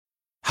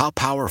How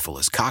powerful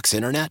is Cox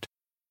Internet?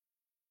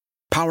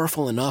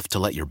 Powerful enough to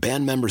let your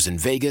band members in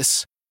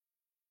Vegas,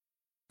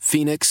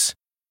 Phoenix,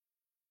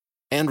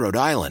 and Rhode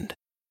Island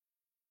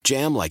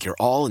jam like you're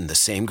all in the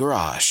same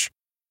garage.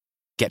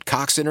 Get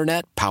Cox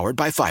Internet powered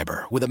by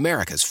fiber with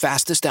America's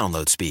fastest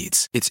download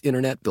speeds. It's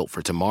internet built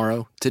for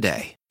tomorrow,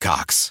 today.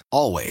 Cox,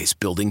 always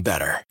building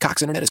better.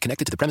 Cox Internet is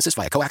connected to the premises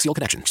via coaxial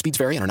connection. Speeds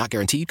vary and are not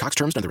guaranteed. Cox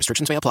terms and other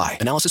restrictions may apply.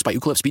 Analysis by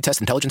Ookla Speed Test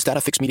Intelligence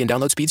Data. Fixed median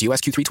download speeds. US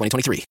Q3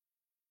 2023.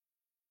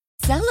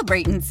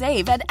 Celebrate and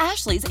save at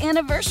Ashley's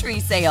Anniversary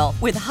Sale.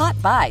 With Hot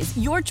Buys,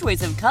 your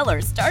choice of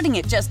colors starting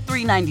at just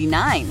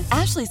 $3.99.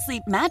 Ashley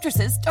Sleep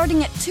mattresses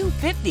starting at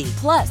 $2.50.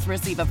 Plus,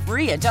 receive a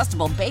free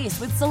adjustable base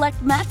with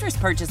select mattress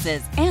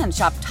purchases. And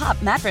shop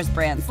top mattress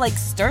brands like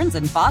Stearns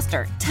 &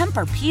 Foster,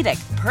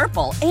 Tempur-Pedic,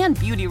 Purple, and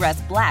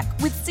Beautyrest Black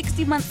with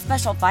 60-month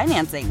special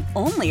financing.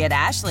 Only at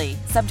Ashley.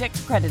 Subject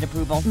to credit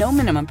approval. No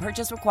minimum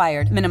purchase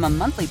required. Minimum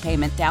monthly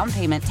payment, down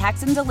payment,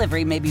 tax, and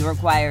delivery may be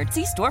required.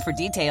 See store for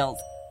details.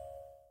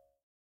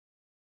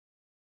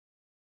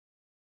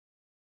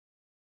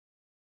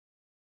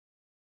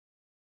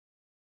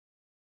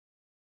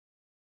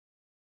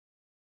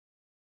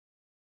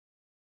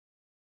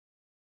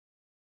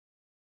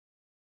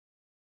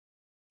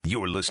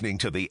 You're listening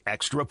to the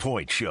Extra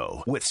Point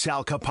Show with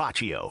Sal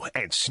Capaccio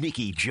and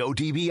Sneaky Joe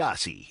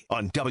DiBiase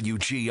on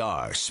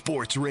WGR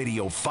Sports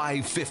Radio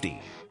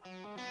 550.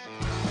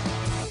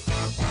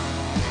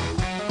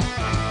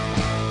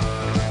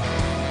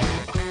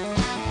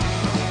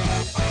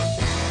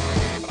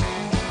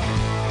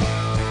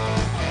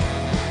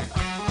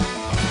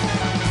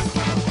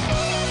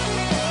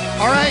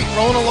 All right,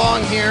 rolling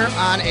along here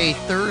on a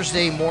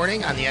Thursday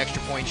morning on the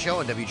Extra Point Show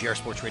on WGR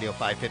Sports Radio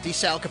 550.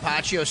 Sal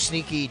Capaccio,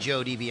 Sneaky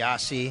Joe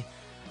DiBiase.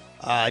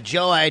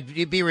 Joe,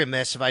 I'd be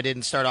remiss if I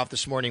didn't start off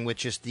this morning with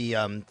just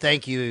the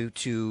thank you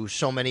to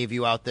so many of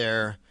you out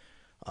there.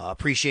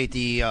 Appreciate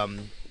the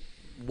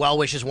well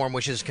wishes, warm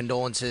wishes,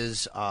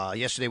 condolences.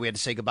 Yesterday we had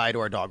to say goodbye to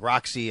our dog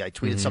Roxy. I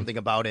tweeted something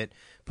about it,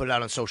 put it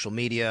out on social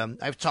media.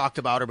 I've talked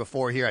about her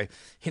before here.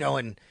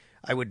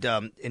 I would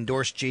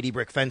endorse JD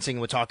Brick Fencing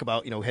and would talk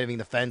about, having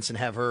the fence and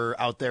have her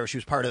out there. She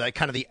was part of that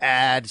kind of the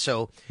ad.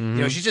 So,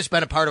 she's just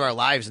been a part of our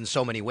lives in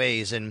so many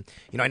ways. And,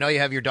 I know you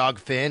have your dog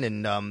Finn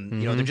and,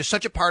 they're just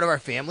such a part of our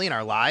family and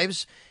our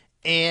lives.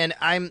 And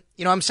I'm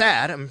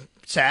sad. I'm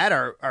sad.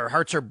 Our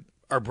hearts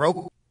are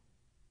broken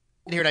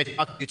here. And I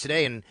talk to you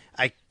today and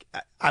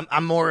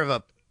I'm more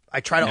of I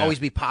try to always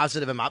be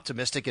positive and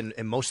optimistic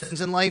in most things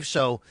in life.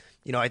 So,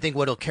 I think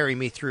what'll carry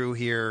me through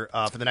here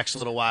for the next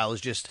little while is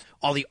just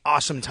all the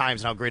awesome times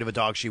and how great of a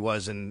dog she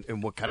was and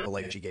what kind of a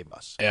life she gave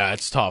us. Yeah,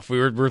 it's tough. We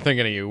were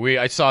thinking of you.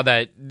 I saw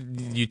that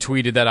you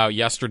tweeted that out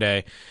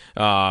yesterday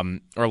or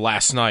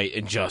last night,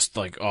 and just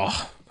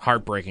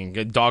heartbreaking.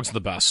 Dogs are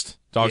the best.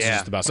 Dogs are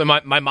just the best. And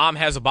my mom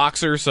has a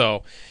boxer,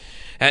 so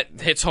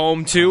that hits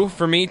home too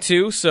for me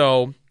too.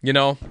 So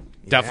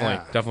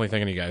definitely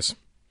thinking of you guys.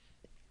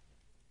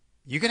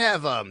 You could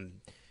have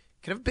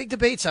big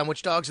debates on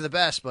which dogs are the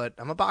best, but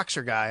I'm a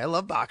boxer guy. I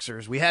love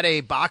boxers. We had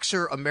a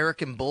boxer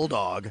American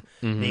Bulldog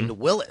named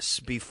Willis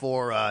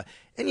before, kind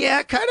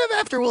of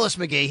after Willis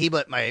McGahee,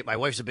 but my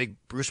wife's a big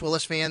Bruce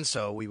Willis fan,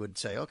 so we would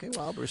say, okay,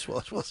 well, Bruce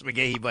Willis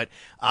McGahee, but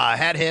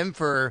had him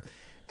for,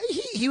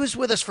 he was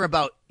with us for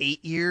about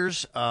 8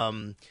 years,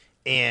 and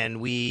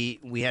we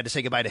had to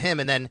say goodbye to him,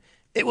 and then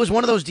it was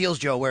one of those deals,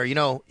 Joe, where,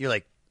 you're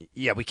like,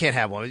 yeah, we can't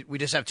have one. We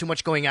just have too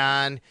much going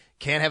on,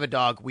 can't have a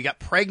dog. We got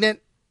pregnant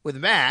with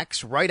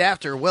Max right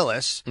after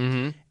Willis,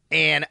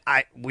 and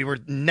we were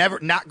never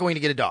not going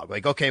to get a dog.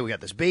 Like, okay, we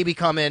got this baby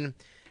coming,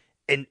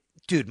 and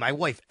dude, my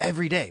wife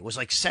every day was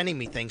like sending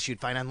me things she'd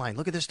find online.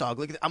 Look at this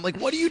dog. I'm like,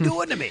 what are you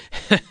doing to me?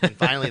 And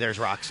finally, there's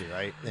Roxy,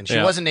 right? And she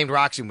wasn't named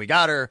Roxy when we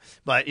got her,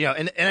 but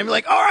and I'm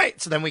like, all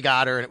right. So then we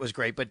got her, and it was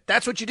great. But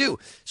that's what you do.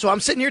 So I'm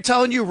sitting here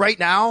telling you right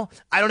now,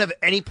 I don't have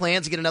any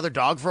plans to get another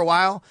dog for a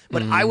while,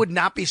 but I would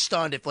not be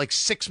stunned if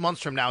 6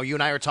 months from now you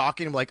and I are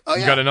talking. I'm like, oh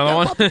yeah, you got another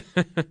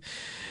one.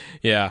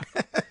 Yeah.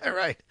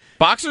 Right.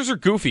 Boxers are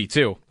goofy,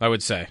 too, I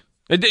would say.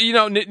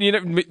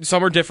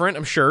 Some are different,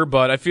 I'm sure,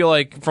 but I feel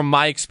like from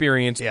my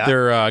experience,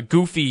 they're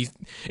goofy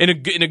in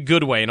a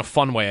good way, in a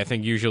fun way, I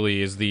think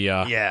usually is the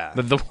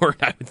word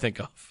I would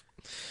think of.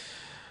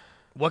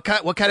 What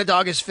kind of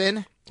dog is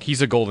Finn?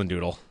 He's a golden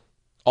doodle.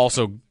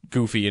 Also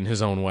goofy in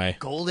his own way.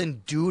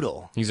 Golden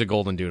doodle? He's a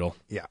golden doodle.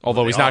 Yeah.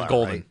 Although he's not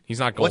golden. Right? He's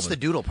not golden. What's the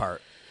doodle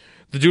part?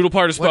 The doodle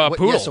part is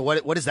poodle. Yeah, so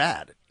what is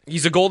that?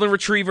 He's a golden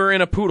retriever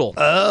and a poodle.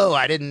 Oh,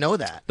 I didn't know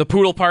that. The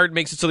poodle part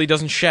makes it so he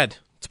doesn't shed.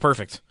 It's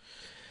perfect.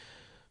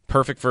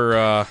 Perfect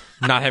for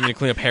not having to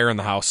clean up hair in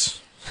the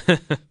house.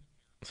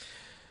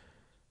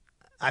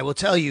 I will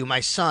tell you,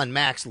 my son,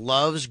 Max,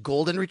 loves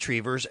golden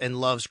retrievers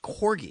and loves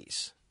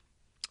corgis.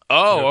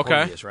 Oh,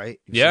 okay. Corgis, right?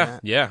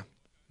 Yeah.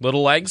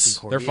 Little legs.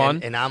 They're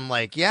fun. And I'm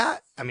like, yeah.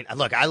 I mean,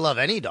 look, I love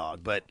any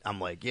dog, but I'm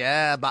like,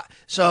 yeah.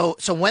 So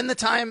when the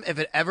time, if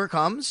it ever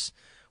comes,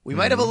 we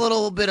might have a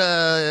little bit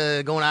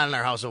of going on in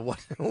our house of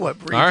what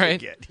breed you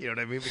get. You know what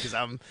I mean? Because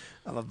I'm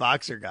a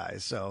boxer guy,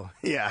 so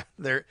yeah.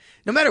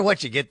 No matter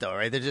what you get though,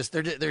 right? There's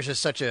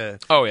just such a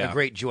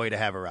great joy to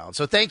have around.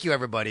 So thank you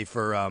everybody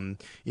for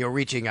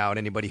reaching out.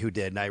 Anybody who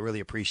did, and I really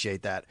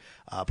appreciate that.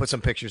 Put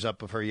some pictures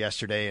up of her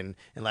yesterday and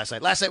last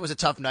night. Last night was a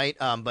tough night,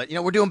 but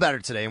we're doing better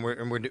today, and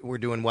we're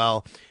doing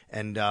well.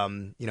 And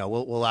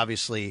we'll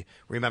obviously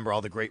remember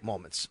all the great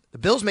moments. The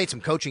Bills made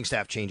some coaching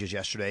staff changes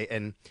yesterday,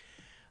 and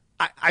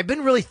I've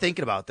been really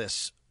thinking about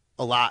this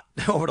a lot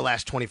over the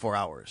last 24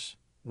 hours,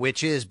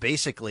 which is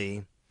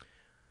basically,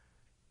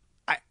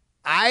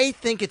 I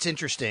think it's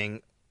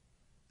interesting.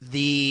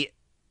 The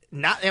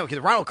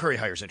Ronald Curry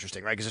hire is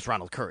interesting, right? Because it's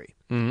Ronald Curry.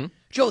 Mm-hmm.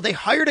 Joe, they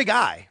hired a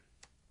guy,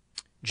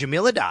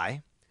 Jamil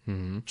Adai,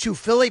 to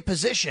fill a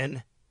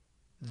position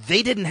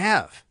they didn't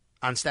have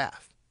on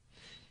staff.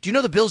 Do you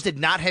know the Bills did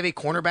not have a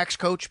cornerbacks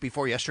coach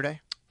before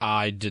yesterday?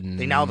 I didn't.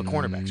 They now have a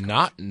cornerbacks coach.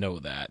 Not know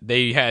that.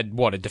 They had,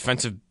 a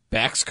defensive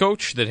backs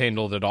coach that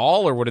handled it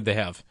all, or what did they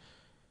have?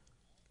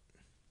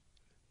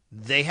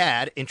 They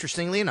had,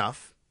 interestingly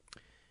enough,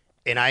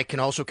 and I can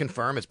also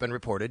confirm, it's been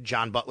reported,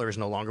 John Butler is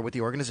no longer with the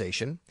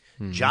organization.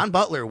 Mm-hmm. John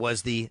Butler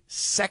was the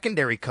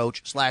secondary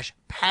coach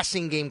 /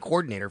 passing game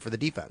coordinator for the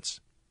defense.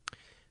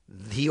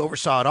 He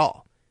oversaw it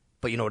all.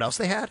 But you know what else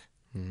they had?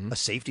 Mm-hmm. A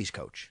safeties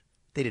coach.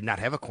 They did not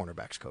have a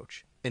cornerbacks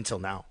coach until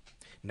now.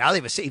 Now they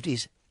have a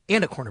safeties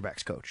and a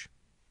cornerbacks coach.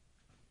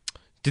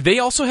 Did they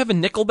also have a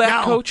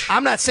nickelback coach?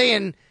 I'm not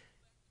saying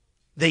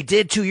they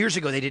did 2 years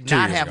ago. They did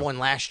not have one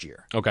last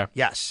year. Okay.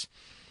 Yes.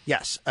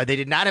 They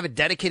did not have a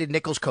dedicated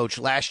nickels coach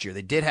last year.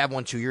 They did have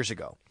one 2 years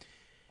ago.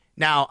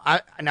 Now,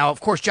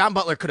 of course, John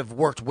Butler could have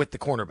worked with the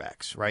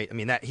cornerbacks, right? I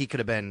mean, that he could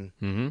have been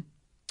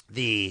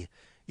he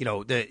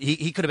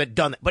could have been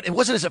done that, but it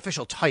wasn't his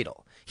official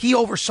title. He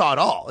oversaw it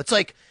all. It's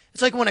like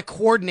when a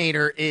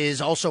coordinator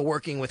is also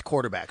working with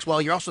quarterbacks.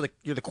 Well, you're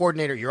the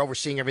coordinator. You're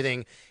overseeing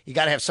everything. You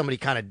got to have somebody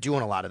kind of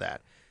doing a lot of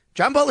that.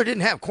 John Butler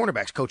didn't have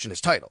cornerbacks coach in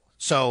his title.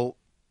 So,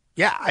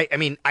 yeah,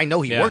 I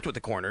know he worked with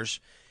the corners.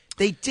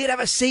 They did have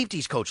a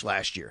safeties coach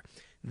last year.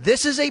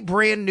 This is a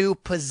brand new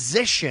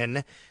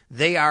position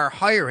they are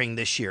hiring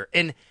this year.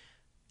 And,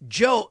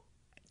 Joe,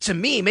 to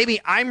me,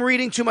 maybe I'm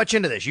reading too much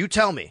into this. You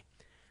tell me.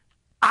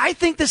 I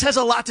think this has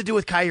a lot to do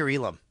with Kaiir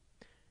Elam.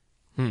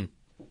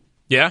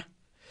 Yeah?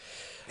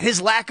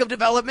 His lack of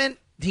development,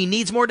 he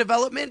needs more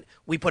development.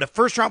 We put a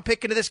first-round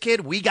pick into this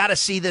kid. We got to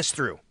see this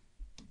through.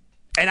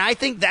 And I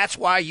think that's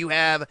why you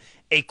have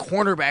a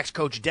cornerbacks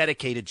coach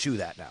dedicated to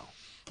that now.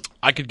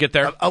 I could get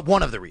there.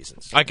 One of the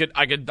reasons. I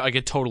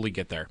could totally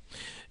get there.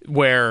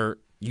 Where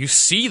you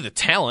see the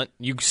talent,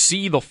 you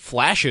see the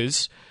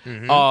flashes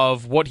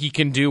of what he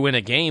can do in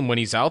a game when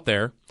he's out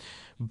there,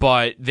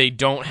 but they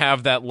don't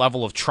have that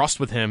level of trust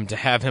with him to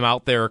have him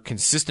out there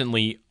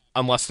consistently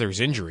unless there's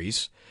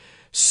injuries.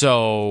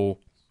 So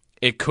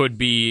it could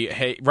be,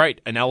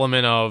 an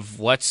element of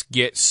let's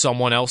get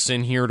someone else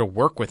in here to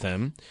work with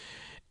him,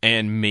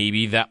 and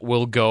maybe that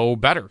will go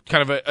better.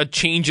 Kind of a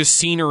change of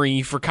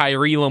scenery for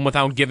Kaiir Elam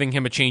without giving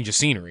him a change of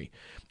scenery,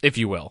 if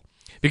you will.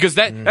 Because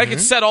that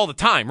gets said all the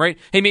time, right?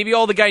 Hey, maybe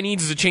all the guy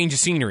needs is a change of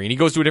scenery, and he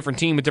goes to a different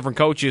team with different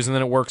coaches, and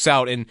then it works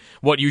out, and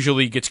what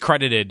usually gets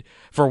credited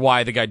for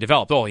why the guy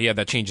developed. Oh, he had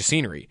that change of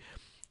scenery.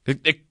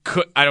 It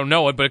could, I don't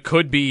know it, but it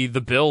could be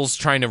the Bills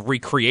trying to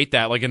recreate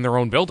that, like in their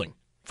own building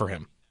for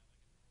him.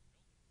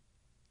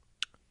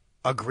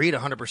 Agreed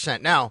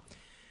 100%. Now,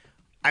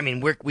 I mean,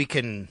 we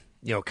can,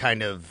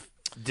 kind of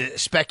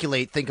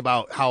speculate, think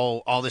about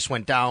how all this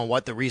went down,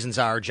 what the reasons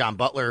are. John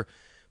Butler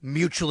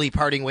mutually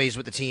parting ways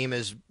with the team,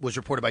 as was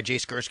reported by Jay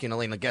Skursky and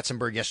Elena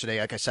Getzenberg yesterday.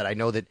 Like I said, I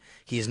know that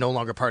he is no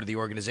longer part of the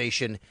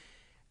organization.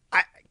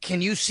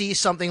 Can you see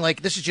something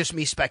like, this is just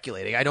me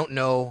speculating, I don't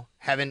know,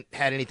 haven't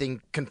had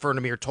anything confirmed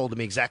to me or told to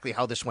me exactly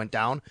how this went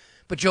down,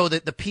 but Joe,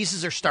 the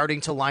pieces are starting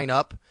to line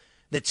up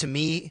that to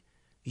me,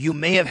 you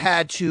may have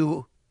had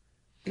to,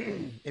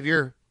 if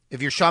you're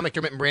Sean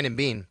McDermott and Brandon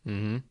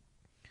Beane,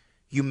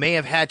 you may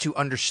have had to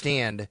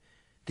understand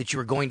that you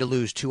were going to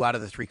lose 2 out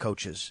of the 3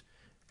 coaches,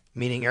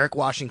 meaning Eric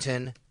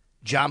Washington,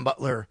 John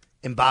Butler,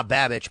 and Bobby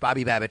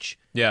Babich,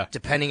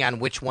 depending on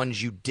which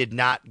ones you did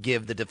not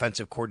give the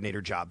defensive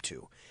coordinator job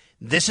to.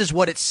 This is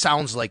what it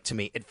sounds like to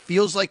me. It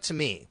feels like to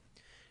me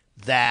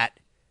that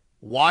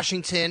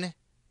Washington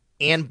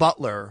and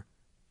Butler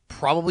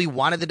probably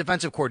wanted the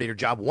defensive coordinator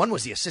job. One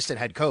was the assistant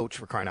head coach,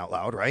 for crying out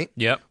loud, right?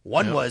 Yep.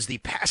 One was the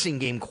passing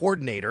game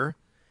coordinator.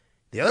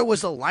 The other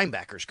was the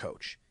linebackers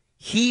coach.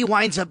 He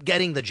winds up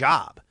getting the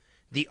job.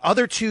 The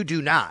other 2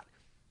 do not.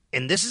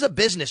 And this is a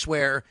business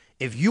where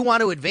if you want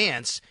to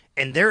advance,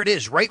 and there it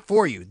is right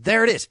for you,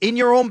 there it is, in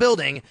your own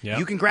building,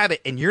 you can grab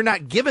it, and you're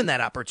not given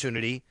that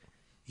opportunity,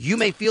 you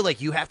may feel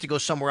like you have to go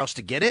somewhere else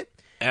to get it.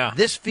 Yeah.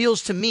 This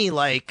feels to me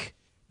like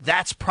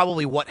that's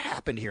probably what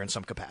happened here in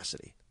some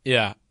capacity.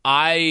 Yeah.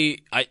 I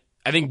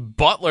think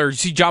Butler, you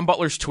see John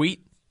Butler's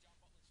tweet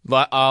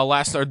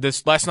last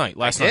night?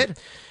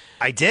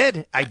 I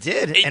did.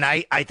 And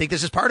I think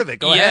this is part of it.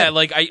 Go ahead. Yeah,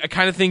 like I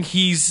kind of think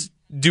he's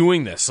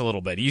doing this a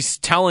little bit. He's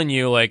telling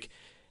you, like,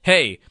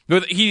 hey,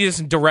 he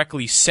doesn't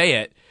directly say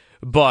it,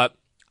 but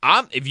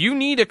if you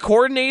need a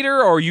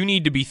coordinator or you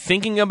need to be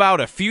thinking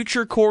about a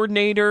future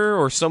coordinator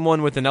or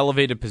someone with an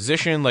elevated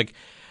position, like,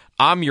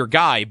 I'm your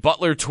guy.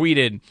 Butler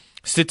tweeted,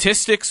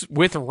 statistics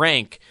with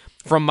rank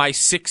from my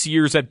 6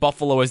 years at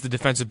Buffalo as the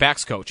defensive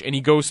backs coach. And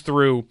he goes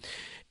through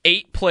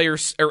 8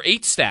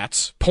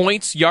 stats: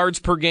 points, yards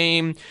per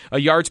game,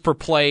 yards per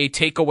play,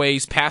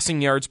 takeaways,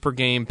 passing yards per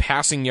game,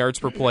 passing yards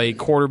per play,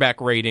 quarterback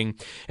rating,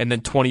 and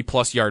then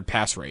 20-plus yard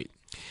pass rate.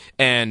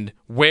 And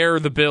where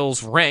the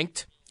Bills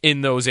ranked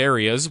in those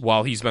areas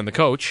while he's been the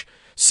coach: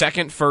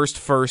 second, first,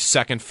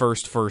 second,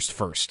 first.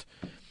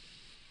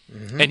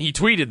 Mm-hmm. And he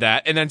tweeted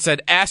that and then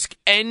said, ask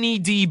any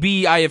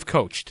DB I have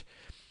coached.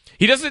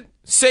 He doesn't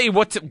say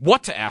what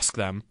to ask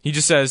them. He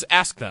just says,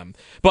 ask them.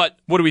 But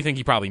what do we think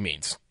he probably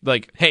means?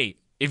 Like, hey,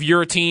 if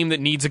you're a team that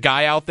needs a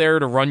guy out there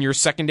to run your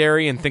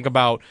secondary and think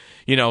about,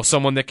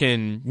 someone that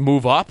can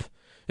move up,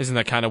 isn't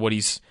that kind of what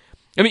he's...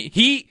 I mean,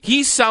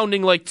 he's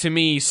sounding like, to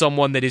me,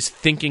 someone that is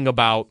thinking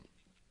about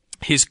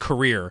his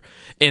career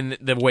in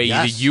the way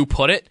that you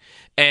put it.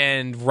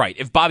 And right,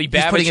 if Bobby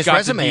Babbitt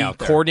got to the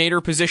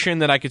coordinator position,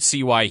 then I could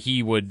see why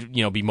he would,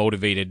 be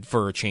motivated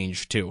for a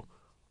change too.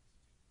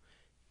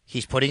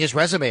 He's putting his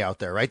resume out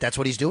there, right? That's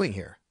what he's doing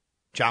here,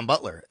 John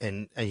Butler.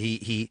 And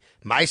he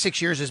my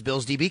 6 years as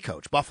Bills DB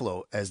coach,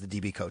 Buffalo as the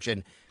DB coach.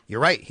 And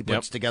you're right, he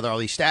puts together all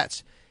these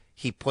stats.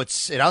 He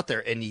puts it out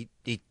there, and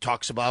he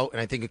talks about, and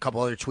I think a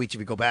couple other tweets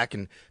if you go back,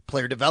 and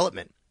player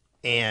development.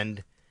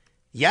 And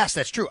yes,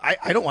 that's true.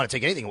 I don't want to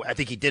take anything away. I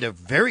think he did a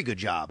very good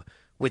job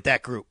with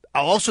that group.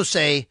 I'll also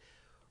say,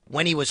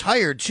 when he was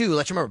hired, too,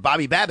 let's remember,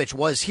 Bobby Babbitt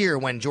was here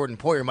when Jordan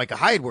Poyer and Micah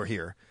Hyde were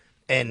here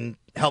and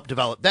helped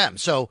develop them.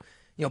 So,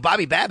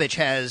 Bobby Babbitt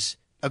has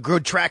a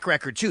good track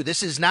record, too.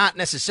 This is not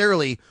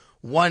necessarily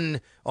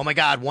one, oh, my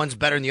God, one's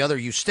better than the other,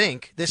 you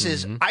stink. This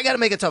is, I got to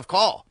make a tough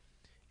call.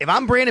 If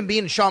I'm Brandon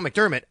Beane and Sean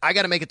McDermott, I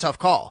got to make a tough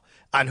call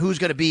on who's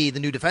going to be the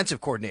new defensive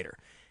coordinator.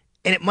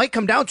 And it might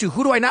come down to,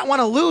 who do I not want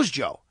to lose,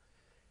 Joe?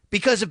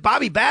 Because if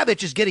Bobby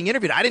Babbitt is getting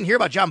interviewed, I didn't hear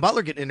about John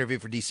Butler getting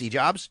interviewed for DC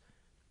jobs.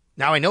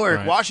 Now I know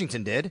Eric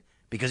Washington did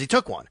because he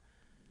took one.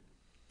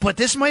 But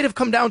this might have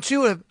come down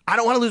to, I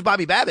don't want to lose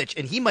Bobby Babbitt,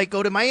 and he might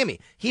go to Miami.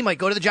 He might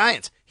go to the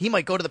Giants. He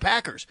might go to the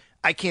Packers.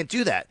 I can't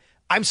do that.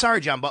 I'm sorry,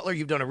 John Butler,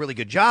 you've done a really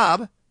good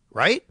job,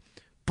 right?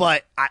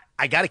 But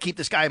I got to keep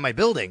this guy in my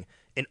building.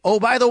 And oh,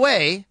 by the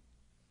way,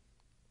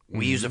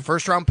 we use a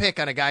first-round pick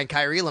on a guy in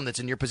Kyrie Elam that's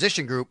in your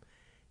position group.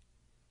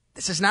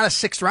 This is not a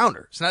 6th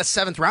rounder. It's not a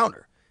 7th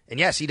rounder. And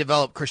yes, he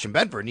developed Christian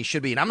Benford, and he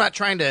should be. And I'm not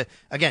trying to,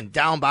 again,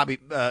 down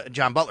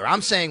John Butler.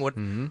 I'm saying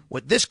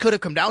what this could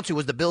have come down to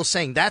was the Bills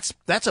saying that's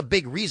a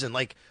big reason.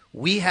 Like,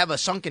 we have a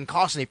sunken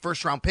cost in a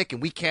first-round pick,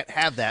 and we can't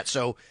have that.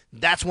 So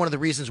that's one of the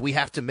reasons we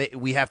have to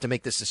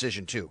make this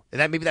decision too.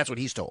 And maybe that's what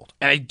he's told.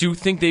 And I do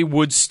think they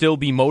would still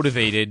be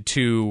motivated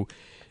to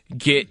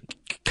get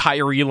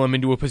Kyrie Elam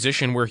into a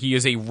position where he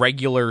is a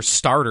regular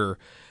starter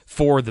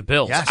for the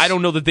Bills. Yes. I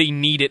don't know that they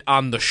need it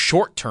on the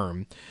short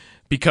term,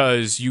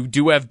 because you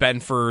do have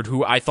Benford,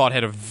 who I thought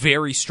had a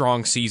very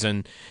strong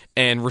season,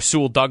 and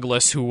Rasul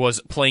Douglas, who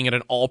was playing at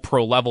an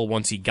all-pro level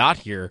once he got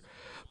here.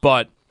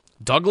 But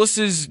Douglas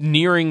is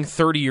nearing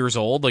 30 years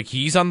old. Like,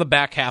 he's on the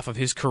back half of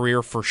his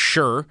career for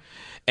sure,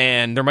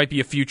 and there might be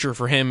a future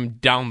for him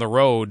down the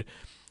road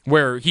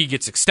where he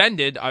gets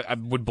extended, I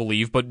would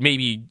believe, but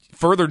maybe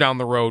further down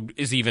the road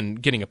is even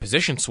getting a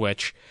position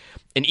switch.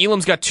 And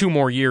Elam's got 2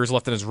 more years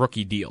left in his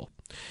rookie deal.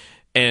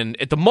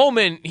 And at the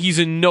moment, he's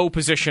in no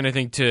position, I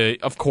think, to,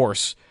 of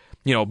course,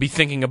 be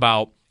thinking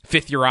about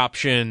 5th-year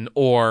option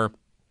or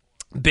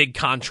big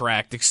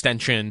contract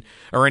extension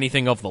or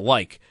anything of the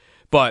like.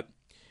 But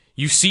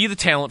you see the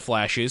talent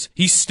flashes.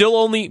 He's still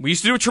only... We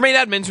used to do it with Tremaine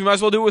Edmonds. We might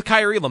as well do it with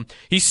Kyrie Elam.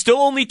 He's still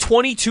only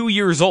 22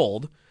 years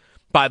old,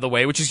 by the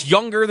way, which is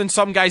younger than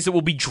some guys that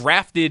will be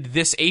drafted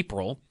this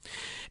April.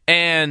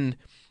 And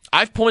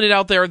I've pointed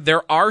out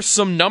there are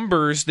some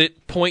numbers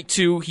that point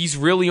to he's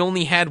really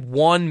only had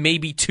 1,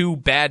 maybe 2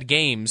 bad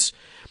games.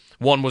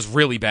 One was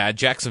really bad,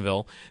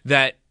 Jacksonville,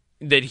 that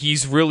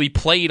he's really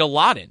played a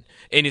lot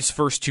in his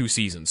first 2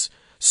 seasons.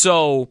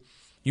 So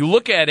you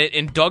look at it,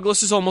 and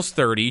Douglas is almost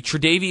 30.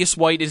 Tre'Davious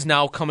White is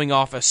now going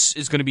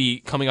to be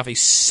coming off a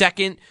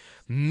second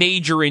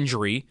major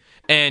injury,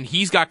 and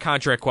he's got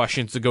contract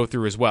questions to go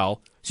through as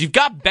well. So you've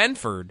got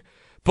Benford,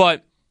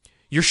 but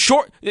you're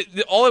short.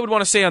 All I would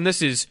want to say on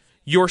this is,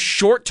 your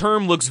short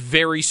term looks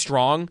very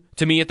strong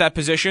to me at that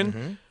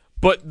position,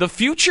 but the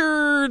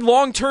future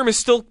long term is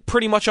still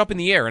pretty much up in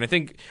the air. And I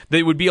think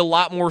they would be a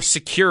lot more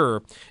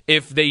secure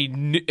if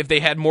they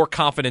had more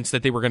confidence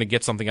that they were going to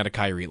get something out of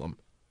Kyrie Elam.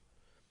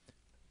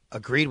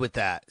 Agreed with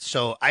that.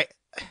 So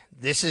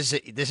this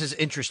is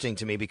interesting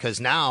to me, because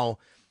now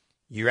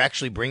you're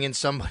actually bringing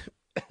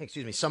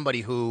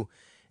somebody who,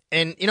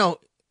 and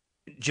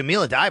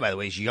Jamil Adai, by the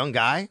way, is a young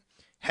guy.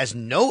 Has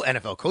no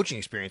NFL coaching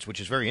experience, which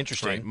is very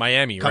interesting. Right.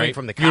 Miami, coming right?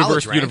 from the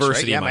college ranks,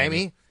 University right? of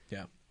Miami.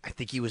 Yeah, I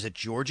think he was at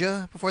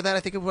Georgia before that. I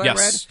think of what I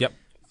read. Yep.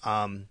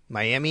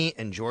 Miami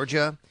and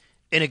Georgia,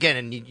 and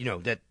again,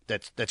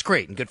 that's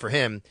great and good for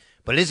him.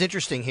 But it is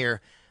interesting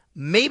here.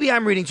 maybe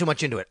I'm reading too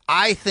much into it.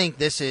 I think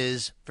this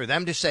is for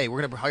them to say,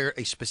 we're going to hire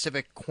a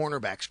specific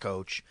cornerbacks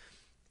coach,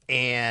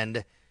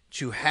 and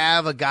to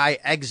have a guy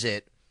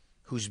exit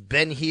who's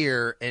been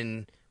here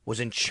and was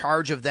in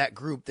charge of that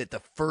group, that the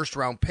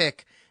first-round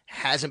pick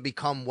hasn't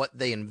become what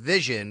they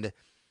envisioned,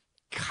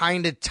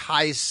 kind of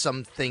ties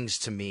some things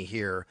to me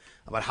here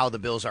about how the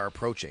Bills are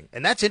approaching.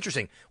 And that's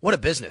interesting. What a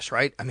business,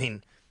 right? I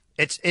mean,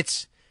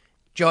 it's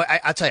Joe,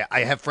 I'll tell you,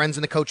 I have friends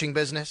in the coaching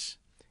business,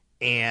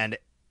 and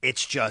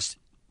it's just,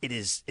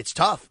 it's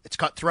tough. It's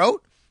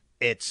cutthroat.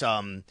 It's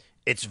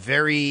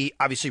very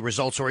obviously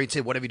results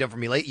oriented. What have you done for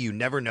me lately? You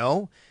never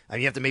know. I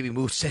mean, you have to maybe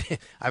move.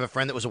 I have a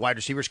friend that was a wide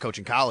receivers coach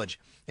in college,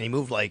 and he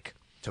moved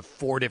to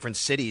 4 different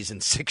cities in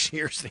 6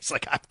 years. And he's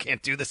like, I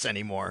can't do this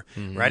anymore.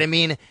 Mm-hmm. Right? I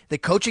mean, the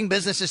coaching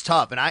business is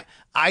tough. And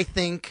I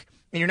think,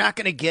 and you're not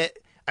going to get,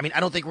 I mean, I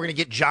don't think we're going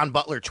to get John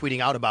Butler tweeting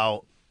out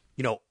about,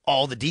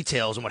 all the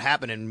details and what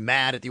happened and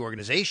mad at the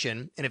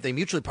organization. And if they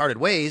mutually parted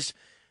ways,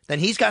 then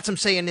he's got some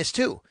say in this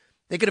too.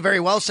 They could have very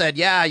well said,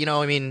 yeah,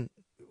 I mean,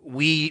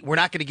 we're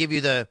not going to give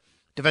you the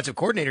defensive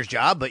coordinator's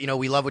job, but,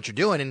 we love what you're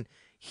doing. And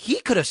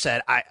he could have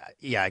said,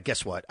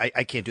 guess what?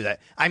 I can't do that.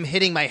 I'm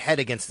hitting my head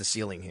against the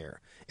ceiling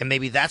here. And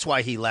maybe that's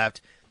why he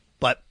left,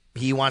 but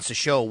he wants to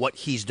show what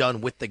he's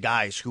done with the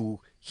guys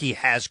who he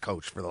has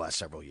coached for the last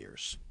several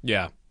years.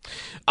 Yeah.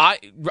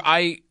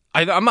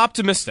 I'm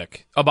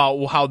optimistic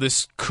about how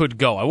this could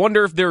go. I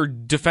wonder if their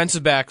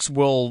defensive backs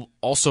will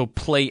also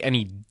play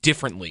any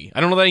differently.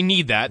 I don't know that I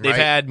need that. They've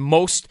had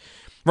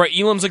right,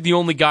 Elam's the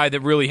only guy that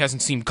really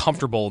hasn't seemed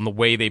comfortable in the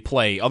way they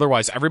play.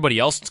 Otherwise, everybody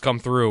else that's come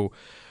through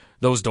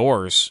those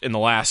doors in the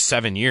last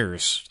 7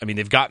 years, I mean,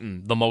 they've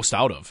gotten the most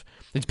out of.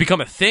 It's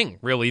become a thing,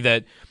 really,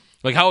 that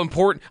how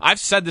important, I've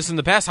said this in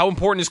the past, how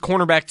important is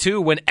cornerback 2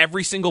 when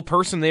every single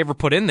person they ever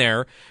put in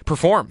there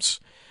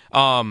performs.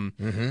 And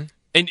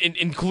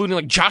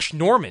including Josh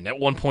Norman at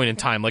one point in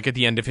time, at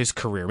the end of his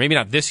career. Maybe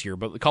not this year,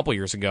 but a couple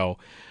years ago.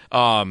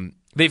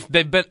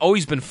 They've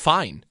always been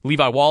fine.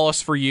 Levi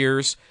Wallace for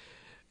years,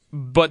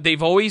 but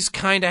they've always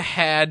kind of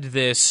had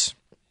this: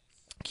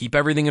 keep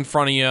everything in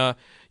front of you,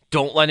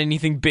 don't let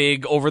anything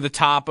big over the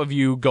top of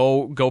you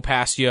go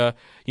past you.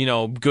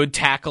 Good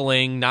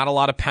tackling, not a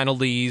lot of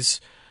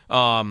penalties.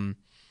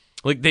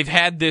 They've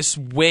had this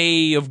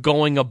way of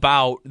going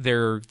about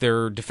their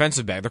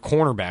defensive back, their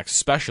cornerbacks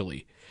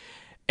especially.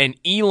 And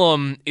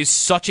Elam is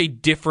such a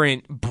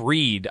different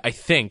breed, I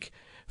think,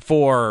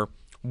 for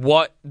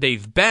what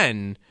they've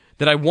been,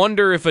 that I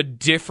wonder if a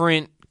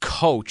different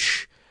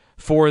coach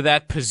for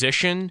that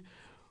position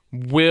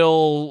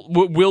will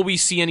we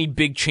see any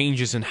big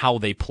changes in how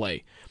they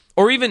play,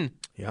 or even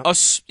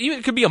even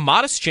it could be a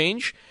modest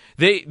change.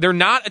 They're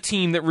not a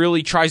team that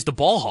really tries to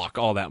ball hawk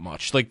all that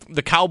much.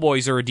 The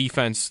Cowboys are a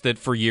defense that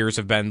for years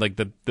have been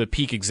the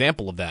peak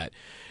example of that.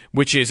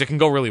 Which is, it can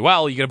go really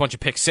well. You get a bunch of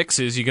pick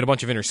sixes, you get a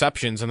bunch of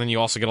interceptions, and then you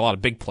also get a lot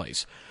of big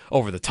plays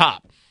over the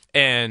top.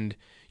 And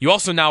you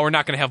also now are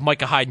not going to have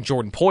Micah Hyde and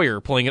Jordan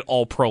Poyer playing at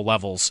all pro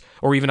levels,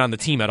 or even on the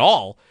team at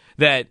all,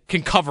 that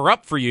can cover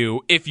up for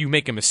you if you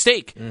make a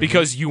mistake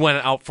because you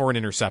went out for an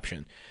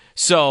interception.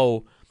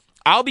 So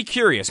I'll be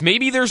curious.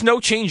 Maybe there's no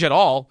change at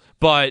all,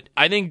 but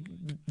I think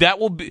that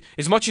will be,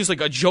 as much as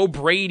a Joe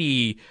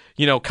Brady,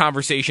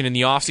 conversation in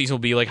the offseason will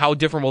be how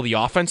different will the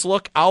offense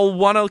look? I'll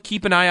want to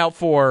keep an eye out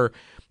for,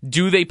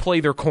 do they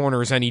play their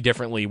corners any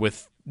differently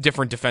with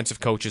different defensive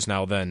coaches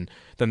now than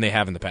they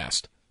have in the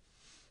past?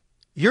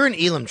 You're an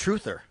Elam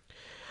truther.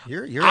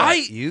 You're an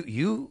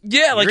Elam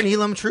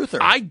truther.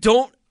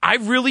 I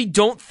really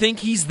don't think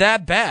he's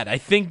that bad. I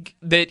think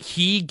that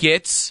he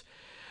gets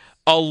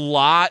a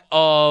lot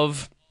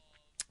of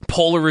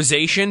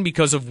polarization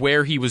because of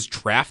where he was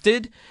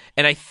drafted,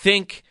 and I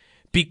think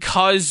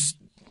because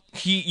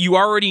you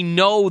already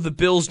know the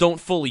Bills don't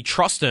fully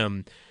trust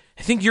him,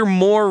 I think you're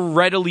more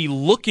readily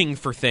looking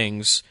for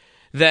things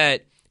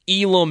that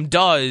Elam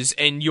does,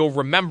 and you'll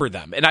remember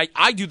them. And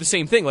I do the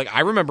same thing.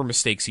 I remember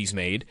mistakes he's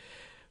made,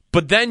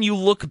 but then you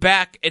look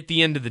back at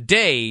the end of the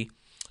day,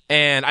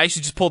 and I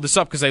should just pull this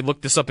up because I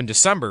looked this up in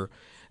December,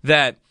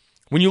 that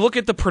when you look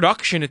at the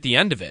production at the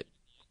end of it,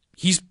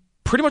 he's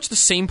pretty much the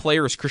same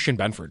player as Christian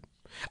Benford.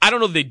 I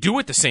don't know if they do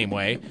it the same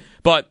way,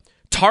 but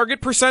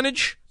target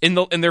percentage in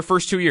their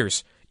first 2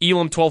 years,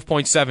 Elam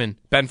 12.7,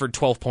 Benford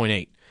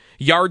 12.8.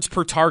 Yards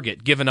per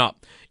target given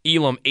up,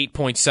 Elam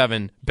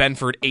 8.7,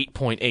 Benford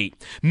 8.8.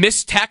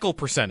 Missed tackle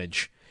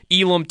percentage,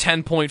 Elam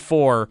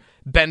 10.4,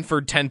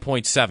 Benford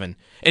 10.7.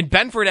 And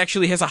Benford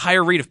actually has a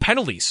higher rate of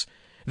penalties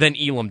than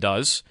Elam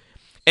does.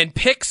 And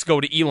picks go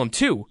to Elam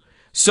too.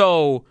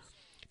 So,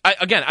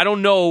 I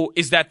don't know,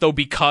 is that though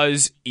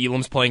because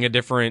Elam's playing a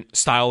different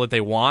style that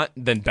they want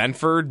than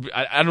Benford?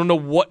 I don't know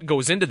what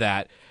goes into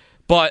that.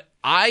 But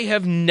I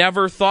have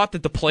never thought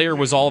that the player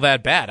was all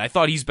that bad. I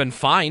thought he's been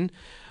fine.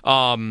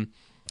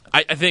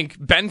 I think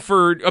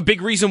Benford, a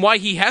big reason why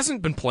he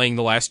hasn't been playing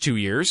the last 2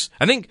 years,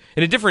 I think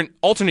in a different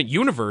alternate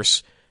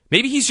universe,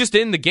 maybe he's just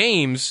in the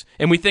games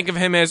and we think of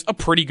him as a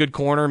pretty good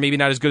corner, maybe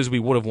not as good as we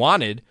would have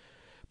wanted,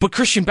 but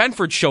Christian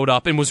Benford showed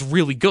up and was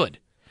really good.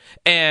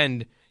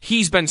 And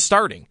he's been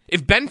starting.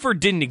 If Benford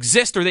didn't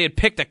exist or they had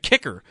picked a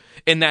kicker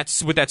with that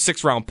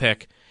 6th-round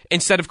pick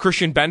instead of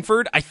Christian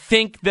Benford, I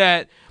think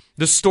that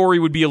the story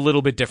would be a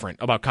little bit different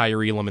about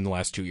Kaiir Elam in the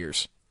last 2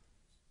 years.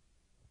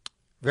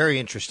 Very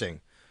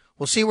interesting.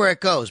 We'll see where it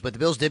goes, but the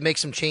Bills did make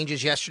some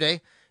changes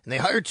yesterday, and they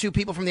hired 2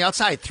 people from the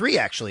outside, 3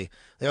 actually.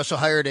 They also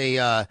hired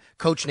a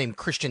coach named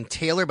Christian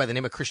Taylor, by the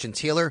name of Christian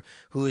Taylor,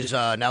 who is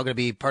now going to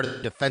be part of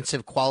the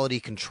defensive quality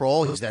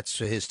control. That's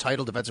his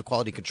title, defensive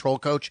quality control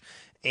coach.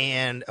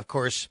 And, of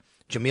course,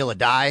 Jamil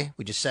Adai,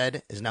 we just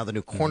said, is now the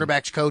new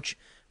cornerbacks coach.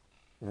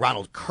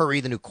 Ronald Curry,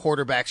 the new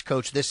quarterbacks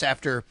coach. This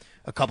after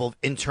a couple of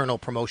internal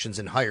promotions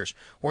and hires.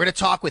 We're going to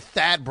talk with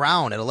Thad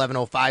Brown at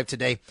 11:05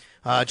 today.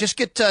 Just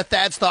get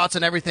Thad's thoughts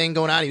on everything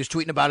going on. He was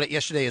tweeting about it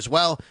yesterday as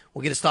well.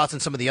 We'll get his thoughts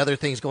on some of the other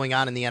things going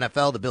on in the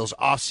NFL, the Bills'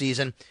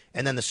 offseason,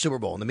 and then the Super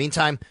Bowl. In the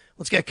meantime,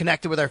 let's get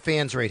connected with our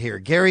fans right here.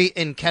 Gary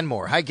in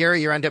Kenmore. Hi,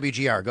 Gary. You're on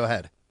WGR. Go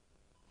ahead.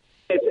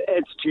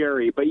 It's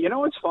Jerry. But you know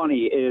what's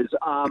funny is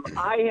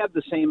I have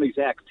the same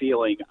exact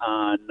feeling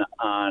on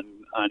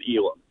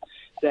Elam.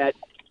 That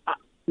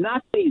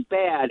not that he's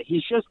bad,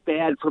 he's just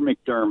bad for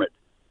McDermott.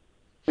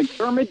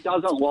 McDermott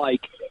doesn't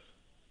like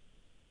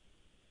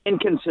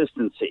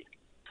inconsistency.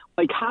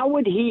 Like, how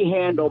would he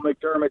handle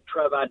McDermott,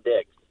 Trevon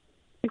Diggs?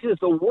 Diggs is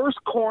the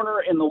worst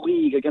corner in the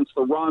league against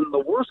the run, the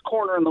worst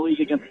corner in the league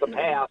against the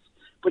pass,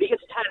 but he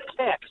gets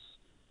 10 picks.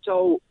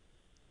 So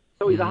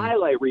he's a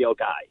highlight reel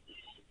guy.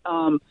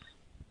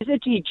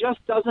 He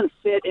just doesn't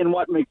fit in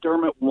what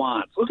McDermott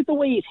wants. Look at the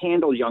way he's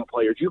handled young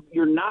players.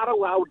 You're not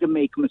allowed to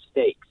make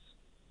mistakes.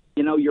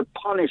 You know, you're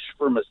punished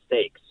for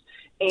mistakes.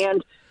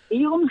 And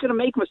Elam's going to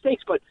make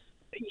mistakes, but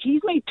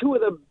he's made 2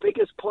 of the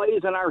biggest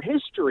plays in our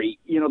history,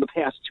 the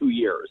past 2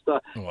 years.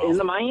 In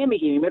the Miami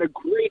game, he made a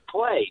great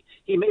play.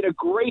 He made a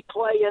great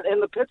play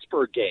in the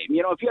Pittsburgh game.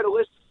 If you had a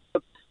list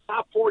of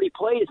top 40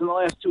 plays in the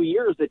last 2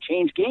 years that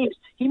changed games,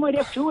 he might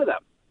have 2 of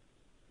them.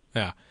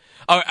 Yeah.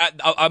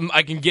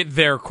 I can get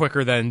there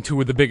quicker than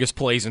 2 of the biggest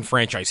plays in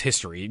franchise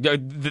history.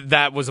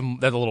 That's a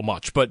little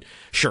much, but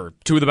sure,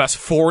 2 of the best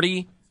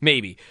 40,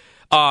 maybe.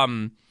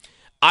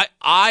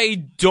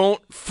 I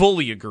don't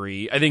fully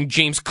agree. I think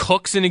James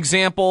Cook's an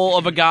example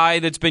of a guy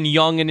that's been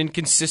young and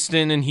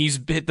inconsistent, and he's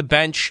hit the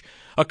bench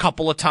a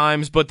couple of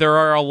times, but there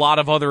are a lot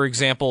of other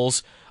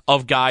examples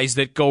of guys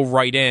that go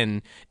right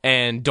in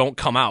and don't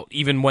come out,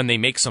 even when they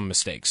make some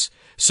mistakes.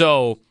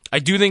 So I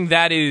do think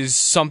that is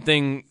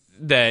something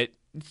that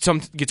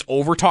gets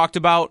over-talked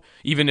about,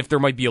 even if there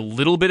might be a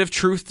little bit of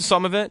truth to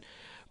some of it.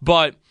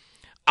 But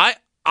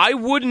I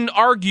wouldn't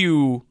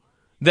argue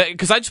that,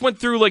 because I just went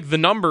through the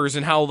numbers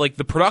and how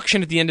the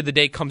production at the end of the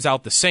day comes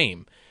out the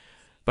same,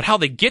 but how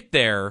they get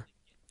there,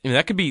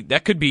 that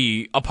could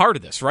be a part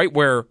of this, right?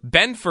 Where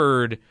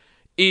Benford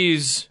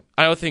is,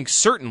 I don't think,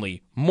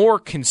 certainly more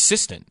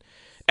consistent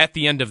at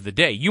the end of the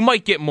day. You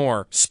might get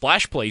more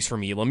splash plays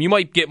from Elam, you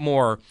might get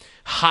more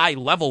high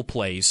level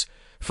plays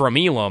from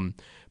Elam,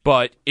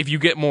 but if you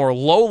get more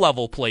low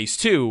level plays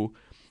too,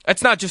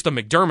 that's not just a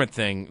McDermott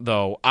thing,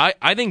 though.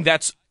 I think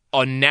that's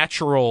a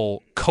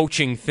natural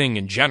coaching thing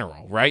in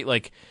general, right?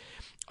 Like,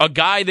 a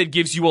guy that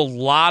gives you a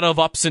lot of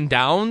ups and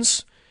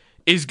downs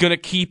is going to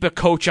keep a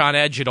coach on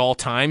edge at all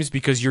times,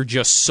 because you're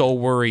just so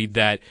worried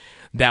that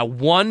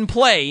one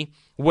play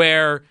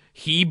where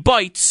he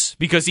bites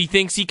because he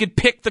thinks he could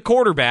pick the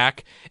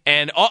quarterback,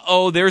 and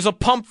there's a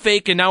pump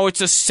fake, and now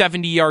it's a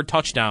 70-yard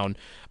touchdown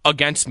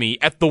against me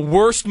at the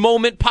worst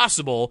moment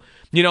possible,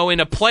 in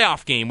a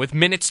playoff game with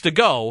minutes to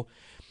go.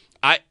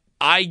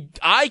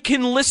 I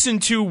can listen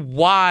to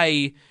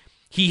why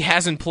he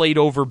hasn't played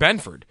over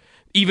Benford,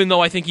 even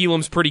though I think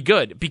Elam's pretty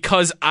good,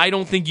 because I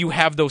don't think you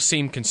have those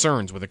same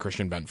concerns with a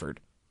Christian Benford.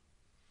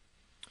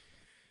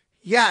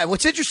 Yeah,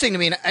 what's interesting to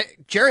me, and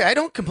Jerry, I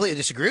don't completely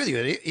disagree with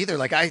you either.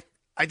 I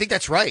think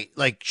that's right.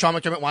 Sean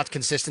McDermott wants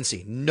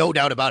consistency, no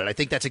doubt about it. I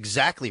think that's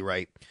exactly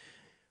right.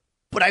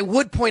 But I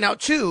would point out,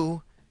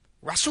 too,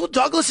 Russell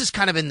Douglas is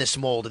kind of in this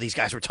mold of these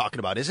guys we're talking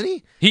about, isn't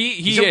he?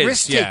 He's a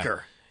risk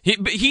taker. Yeah.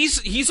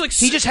 He's he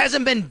just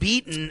hasn't been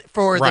beaten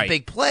for the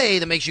big play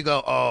that makes you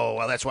go, oh,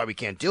 well, that's why we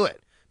can't do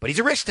it. But he's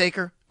a risk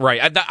taker.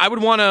 Right. I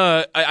would want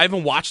to. I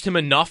haven't watched him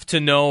enough to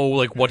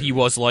know what he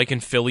was like in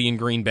Philly and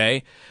Green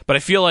Bay, but I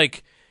feel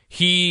like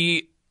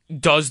he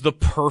does the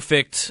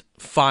perfect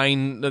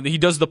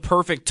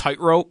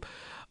tightrope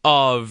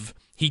of,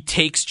 he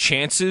takes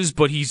chances,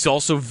 but he's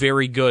also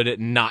very good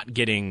at not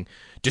getting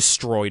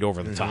destroyed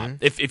over the top,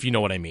 if you know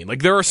what I mean.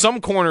 There are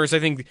some corners, I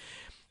think,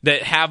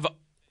 that have,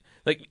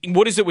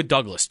 what is it with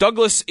Douglas?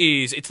 Douglas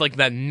it's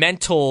that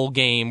mental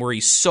game where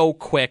he's so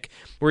quick,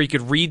 where he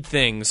could read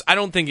things. I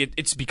don't think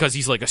it's because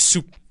he's a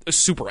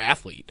super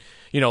athlete,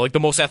 the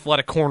most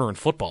athletic corner in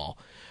football.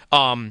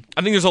 I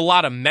think there's a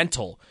lot of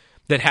mental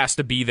that has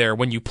to be there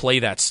when you play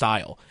that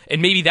style.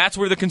 And maybe that's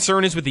where the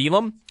concern is with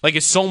Elam.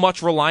 Is so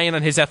much reliant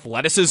on his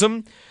athleticism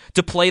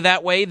to play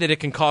that way that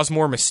it can cause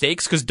more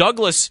mistakes. Because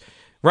Douglas,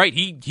 right,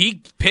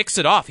 he picks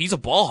it off. He's a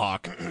ball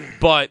hawk.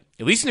 But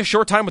at least in a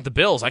short time with the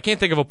Bills, I can't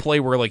think of a play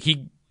where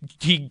he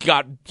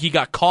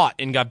got caught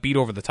and got beat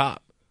over the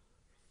top.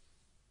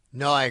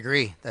 No, I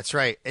agree. That's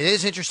right. It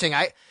is interesting.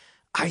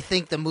 I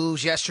think the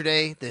moves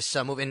yesterday, this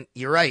move, and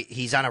you're right.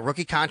 He's on a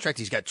rookie contract.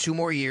 He's got 2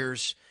 more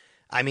years.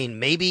 I mean,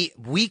 maybe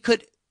we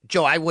could,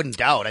 Joe, I wouldn't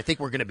doubt. I think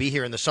we're going to be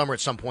here in the summer at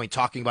some point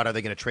talking about are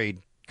they going to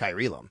trade Kaiir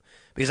Elam.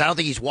 Because I don't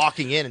think he's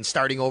walking in and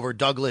starting over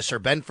Douglas or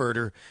Benford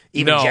or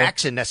even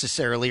Jackson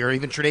necessarily, or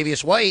even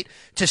Tre'Davious White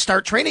to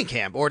start training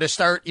camp or to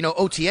start,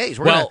 OTAs.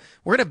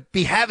 We're gonna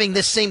be having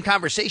this same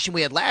conversation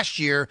we had last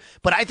year.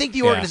 But I think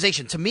the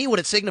organization, to me, what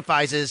it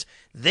signifies is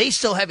they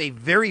still have a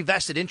very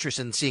vested interest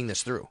in seeing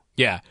this through.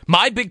 Yeah.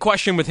 My big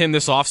question with him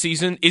this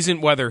offseason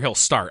isn't whether he'll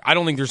start. I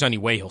don't think there's any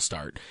way he'll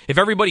start. If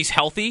everybody's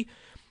healthy,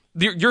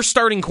 your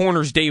starting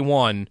corners day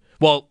one.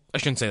 Well, I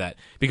shouldn't say that,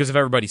 because if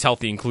everybody's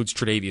healthy includes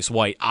Tre'Davious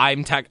White.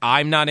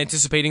 I'm not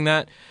anticipating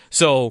that.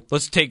 So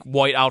let's take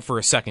White out for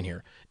a second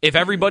here. If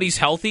everybody's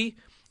healthy,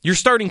 your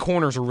starting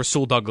corners are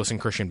Rasul Douglas and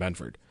Christian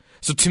Benford.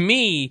 So to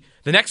me,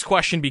 the next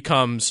question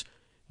becomes,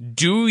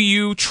 do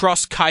you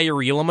trust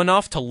Kaiir Elam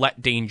enough to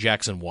let Dane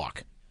Jackson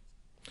walk?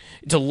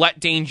 To let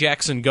Dane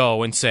Jackson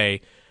go and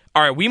say,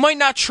 all right, we might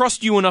not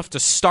trust you enough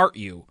to start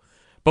you,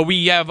 but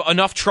we have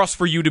enough trust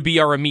for you to be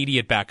our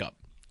immediate backup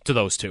to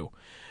those two.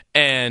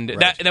 And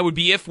that would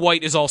be if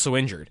White is also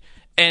injured.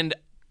 And,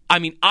 I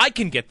mean, I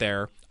can get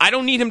there. I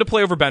don't need him to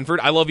play over Benford.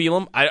 I love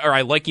Elam.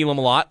 I like Elam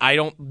a lot. I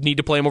don't need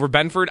to play him over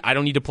Benford. I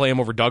don't need to play him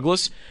over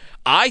Douglas.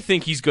 I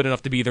think he's good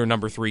enough to be their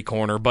number 3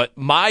 corner, but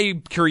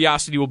my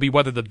curiosity will be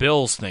whether the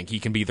Bills think he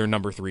can be their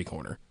number 3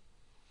 corner.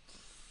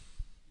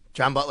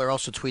 John Butler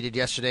also tweeted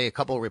yesterday a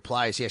couple of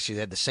replies. He actually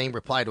had the same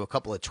reply to a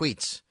couple of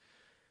tweets.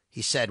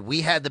 He said,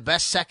 we had the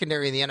best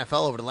secondary in the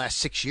NFL over the last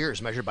 6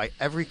 years, measured by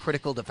every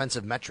critical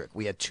defensive metric.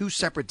 We had 2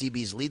 separate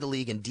DBs lead the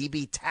league in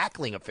DB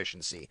tackling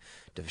efficiency,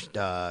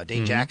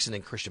 Dane Jackson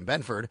and Christian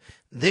Benford.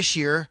 This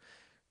year,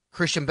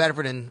 Christian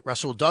Benford and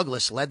Rasul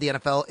Douglas led the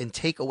NFL in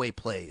takeaway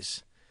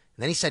plays.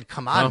 And then he said,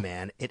 come on,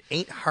 man, it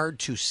ain't hard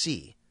to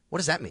see. What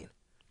does that mean?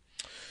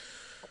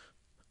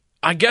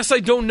 I guess I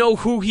don't know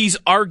who he's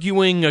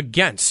arguing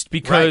against,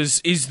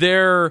 because is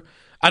there,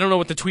 I don't know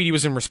what the tweet he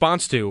was in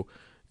response to.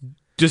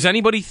 Does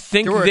anybody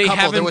think there were they a couple?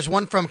 haven't? There was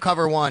one from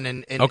Cover One,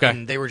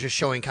 and they were just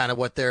showing kind of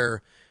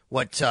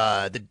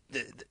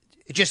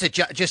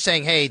just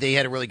saying, hey, they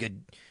had a really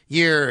good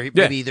year.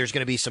 Maybe there's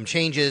going to be some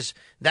changes.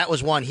 That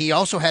was one. He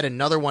also had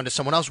another one to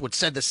someone else which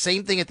said the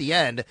same thing at the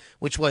end,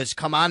 which was,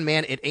 come on,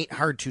 man, it ain't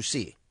hard to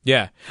see.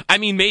 Yeah. I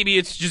mean, maybe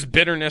it's just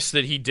bitterness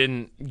that he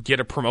didn't get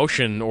a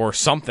promotion or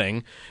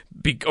something,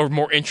 or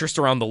more interest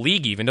around the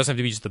league even. It doesn't have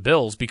to be just the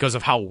Bills because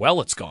of how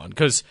well it's gone.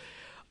 Because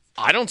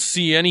I don't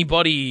see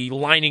anybody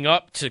lining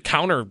up to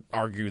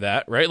counter-argue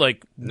that, right?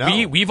 Like,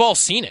 no. We've all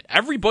seen it.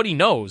 Everybody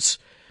knows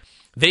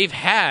they've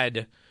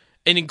had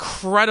an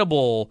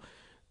incredible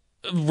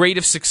rate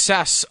of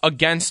success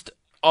against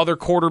other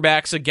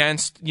quarterbacks,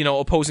 against,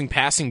 opposing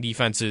passing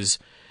defenses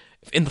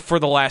for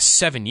the last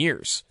 7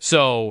 years.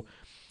 So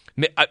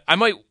I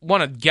might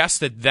want to guess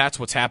that that's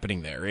what's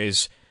happening there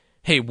is,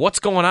 hey, what's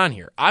going on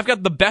here? I've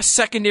got the best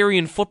secondary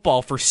in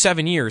football for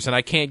 7 years, and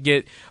I can't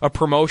get a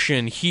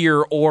promotion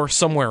here or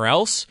somewhere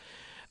else.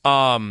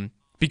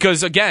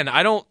 Because, again,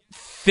 I don't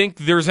think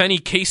there's any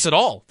case at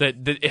all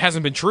that it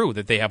hasn't been true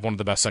that they have one of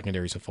the best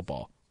secondaries in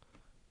football.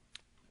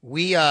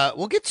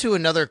 We'll get to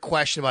another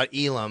question about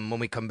Elam when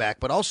we come back,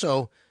 but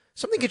also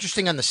something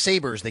interesting on the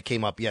Sabres that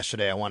came up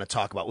yesterday I want to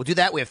talk about. We'll do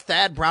that. We have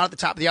Thad Brown at the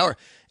top of the hour.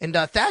 And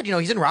Thad,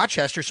 he's in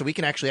Rochester, so we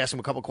can actually ask him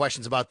a couple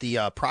questions about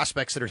the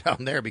prospects that are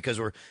down there, because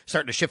we're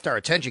starting to shift our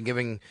attention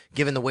given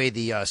the way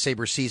the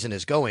Sabres season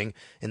is going.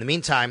 In the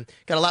meantime,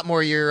 got a lot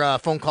more of your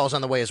phone calls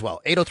on the way as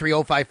well.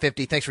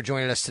 803-0550. Thanks for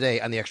joining us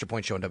today on the Extra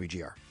Point Show on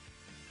WGR.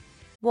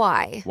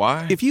 Why?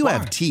 If you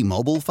have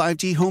T-Mobile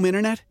 5G home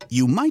internet,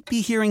 you might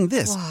be hearing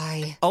this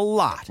Why? a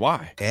lot.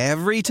 Why?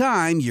 Every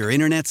time your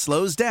internet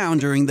slows down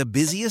during the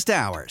busiest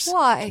hours.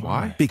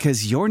 Why?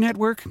 Because your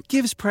network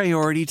gives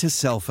priority to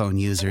cell phone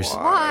users.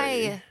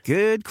 Why?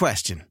 Good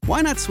question.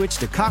 Why not switch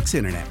to Cox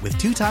Internet with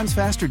 2 times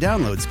faster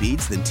download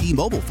speeds than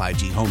T-Mobile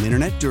 5G home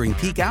internet during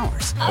peak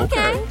hours?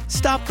 Okay.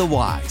 Stop the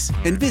whys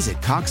and visit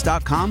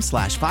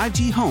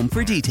cox.com/5G home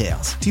for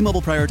details.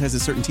 T-Mobile prioritizes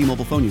certain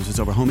T-Mobile phone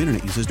users over home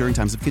internet users during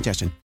times of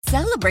congestion.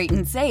 Celebrate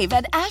and save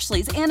at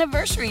Ashley's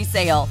Anniversary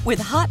Sale. With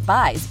Hot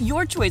Buys,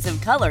 your choice of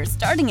colors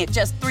starting at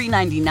just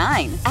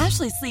 $3.99.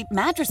 Ashley Sleep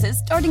mattresses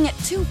starting at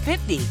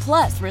 $2.50.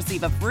 Plus,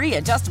 receive a free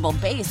adjustable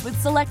base with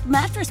select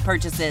mattress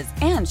purchases.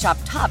 And shop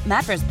top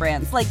mattress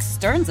brands like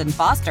Stearns &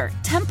 Foster,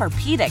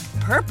 Tempur-Pedic,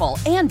 Purple,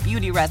 and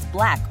Beautyrest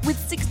Black with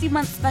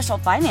 60-month special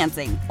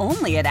financing.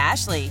 Only at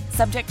Ashley.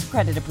 Subject to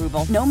credit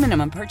approval. No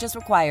minimum purchase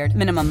required.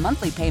 Minimum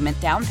monthly payment,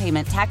 down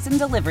payment, tax, and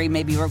delivery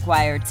may be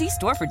required. See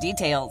store for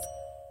details.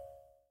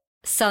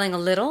 Selling a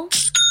little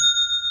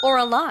or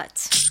a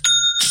lot?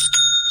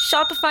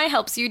 Shopify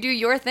helps you do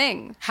your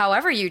thing,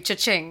 however you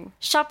cha-ching.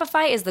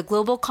 Shopify is the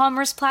global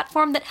commerce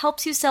platform that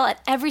helps you sell at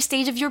every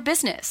stage of your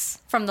business.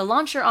 From the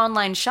launch your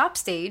online shop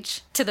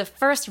stage, to the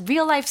first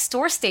real-life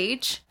store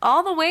stage,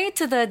 all the way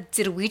to the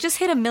did we just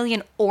hit 1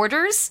 million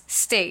orders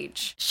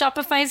stage.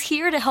 Shopify's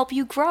here to help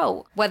you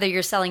grow. Whether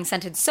you're selling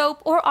scented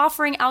soap or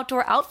offering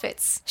outdoor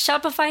outfits,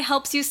 Shopify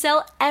helps you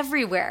sell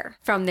everywhere.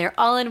 From their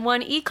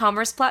all-in-one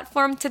e-commerce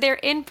platform to their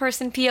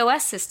in-person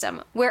POS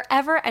system,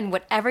 wherever and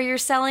whatever you're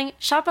selling,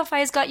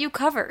 Shopify's got you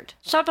covered.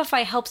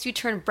 Shopify helps you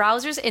turn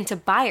browsers into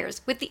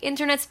buyers with the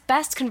internet's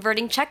best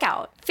converting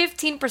checkout.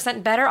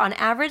 15% better on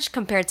average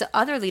compared to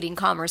other leading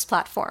commerce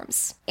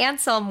platforms. And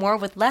sell more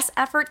with less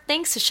effort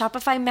thanks to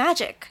Shopify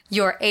Magic,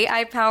 your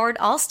AI-powered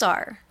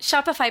all-star.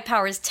 Shopify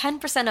powers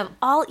 10% of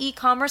all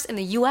e-commerce in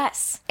the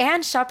U.S.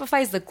 And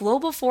Shopify is the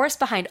global force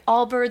behind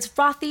Allbirds,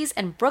 Rothy's,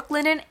 and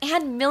Brooklinen,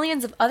 and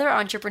millions of other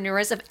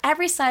entrepreneurs of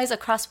every size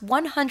across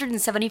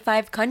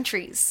 175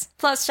 countries.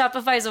 Plus,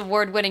 Shopify's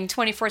award-winning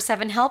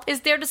 24/7 help is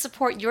there to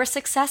support your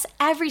success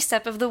every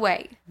step of the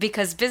way.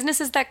 Because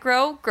businesses that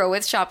grow, grow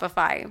with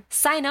Shopify.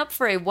 Sign up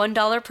for a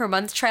 $1 per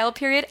month trial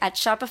period at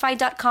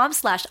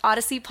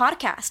shopify.com/Odyssey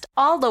Podcast,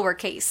 all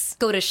lowercase.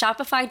 Go to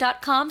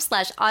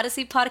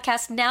shopify.com/Odyssey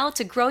Podcast now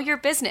to grow your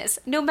business,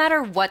 no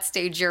matter what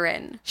stage you're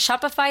in.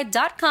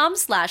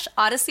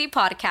 Shopify.com/Odyssey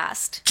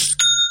Podcast.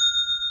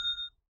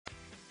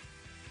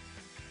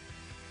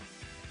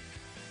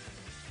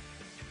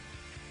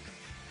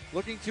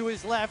 Looking to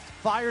his left,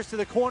 fires to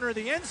the corner of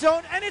the end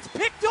zone, and it's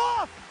picked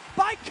off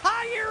by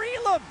Kaiir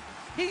Elam.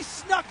 He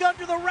snuck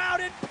under the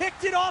route and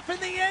picked it off in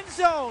the end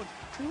zone.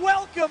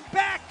 Welcome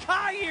back,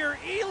 Kaiir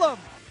Elam.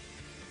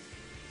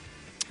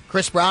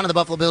 Chris Brown of the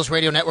Buffalo Bills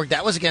Radio Network.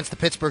 That was against the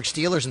Pittsburgh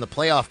Steelers in the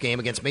playoff game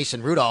against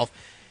Mason Rudolph.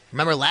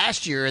 Remember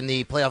last year in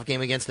the playoff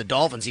game against the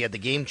Dolphins, he had the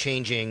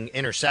game-changing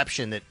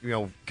interception that,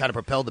 kind of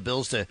propelled the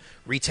Bills to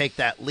retake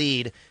that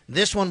lead.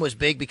 This one was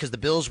big because the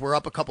Bills were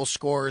up a couple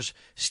scores.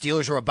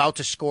 Steelers were about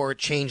to score,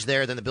 changed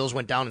there. Then the Bills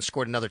went down and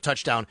scored another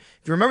touchdown.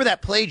 If you remember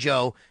that play,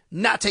 Joe,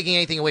 not taking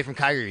anything away from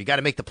Kaiir, you got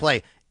to make the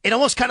play. It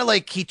almost kind of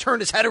like he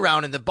turned his head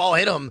around and the ball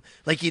hit him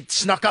like he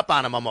snuck up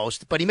on him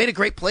almost. But he made a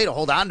great play to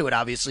hold on to it,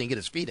 obviously, and get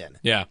his feet in.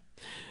 Yeah.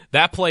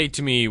 That play,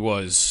 to me,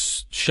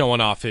 was showing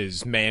off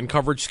his man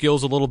coverage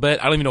skills a little bit.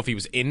 I don't even know if he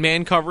was in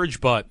man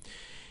coverage, but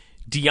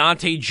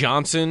Deontay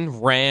Johnson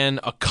ran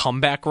a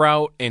comeback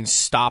route and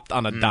stopped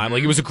on a dime.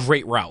 Like, it was a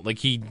great route. Like,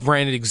 he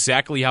ran it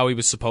exactly how he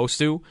was supposed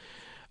to.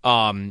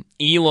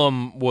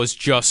 Elam was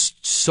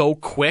just so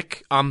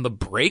quick on the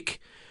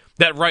break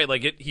that,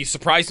 he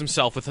surprised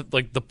himself with,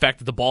 the fact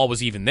that the ball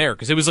was even there,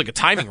 because it was like a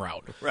timing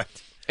route. Right.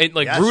 And,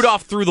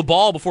 Rudolph threw the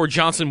ball before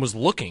Johnson was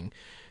looking.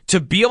 To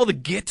be able to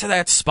get to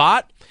that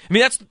spot, I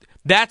mean,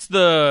 that's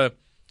the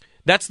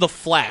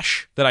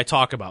flash that I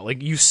talk about.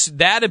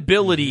 That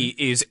ability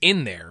is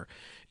in there.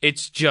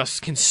 It's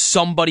just, can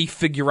somebody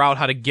figure out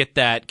how to get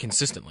that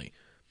consistently?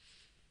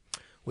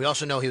 We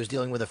also know he was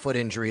dealing with a foot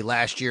injury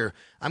last year.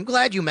 I'm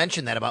glad you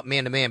mentioned that about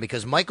man-to-man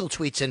because Michael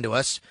tweets into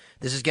us.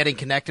 This is Getting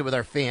Connected with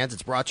Our Fans.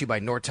 It's brought to you by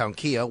Northtown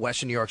Kia,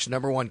 Western New York's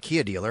 #1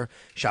 Kia dealer.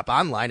 Shop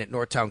online at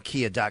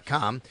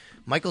northtownkia.com.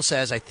 Michael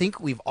says, I think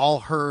we've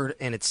all heard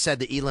and it's said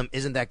that Elam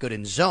isn't that good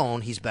in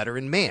zone. He's better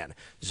in man.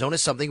 Zone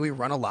is something we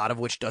run a lot of,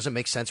 which doesn't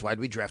make sense. Why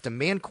do we draft a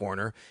man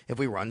corner if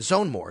we run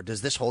zone more?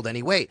 Does this hold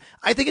any weight?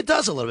 I think it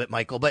does a little bit,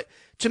 Michael. But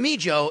to me,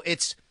 Joe,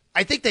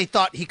 I think they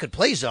thought he could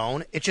play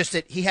zone. It's just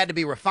that he had to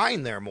be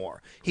refined there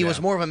more. He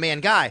was more of a man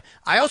guy.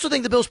 I also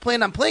think the Bills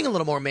planned on playing a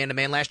little more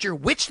man-to-man last year,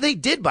 which they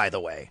did, by the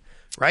way.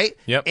 Right?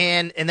 Yep.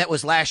 And that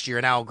was last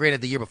year. Now,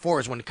 granted, the year before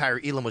is when Kaiir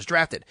Elam was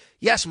drafted.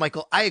 Yes,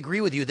 Michael, I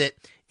agree with you that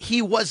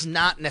he was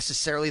not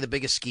necessarily the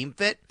biggest scheme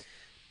fit.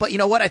 But you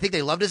know what? I think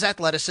they loved his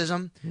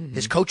athleticism,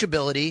 his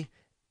coachability,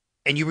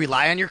 and you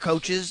rely on your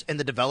coaches and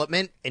the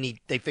development, and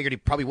they figured he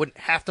probably wouldn't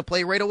have to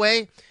play right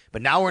away.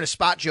 But now we're in a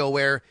spot, Joe,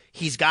 where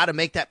he's got to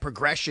make that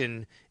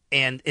progression,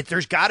 and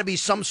there's got to be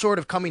some sort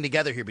of coming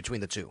together here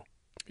between the two.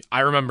 I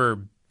remember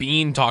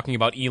Bean talking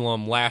about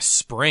Elam last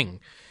spring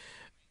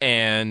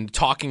and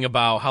talking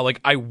about how,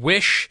 I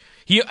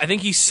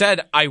think he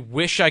said, I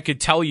wish I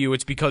could tell you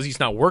it's because he's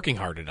not working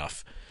hard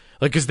enough.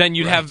 Because then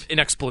you'd have an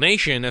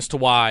explanation as to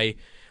why.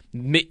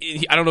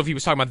 I don't know if he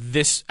was talking about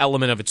this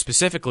element of it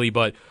specifically,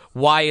 but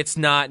why it's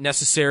not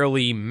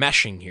necessarily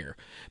meshing here.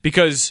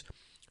 Because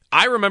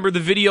I remember the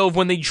video of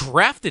when they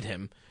drafted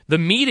him, the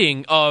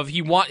meeting of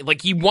he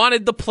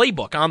wanted the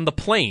playbook on the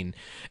plane,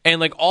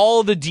 and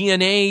all the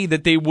DNA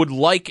that they would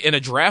like in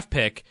a draft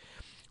pick,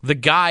 the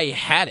guy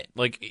had it.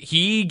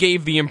 He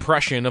gave the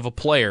impression of a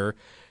player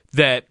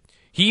that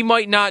he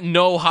might not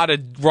know how to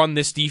run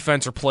this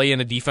defense or play in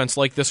a defense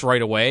like this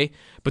right away,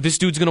 but this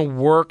dude's going to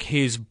work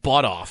his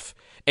butt off,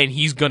 and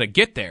he's going to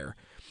get there.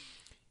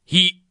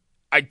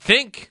 I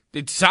think,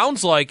 it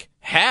sounds like,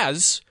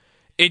 has.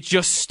 It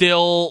just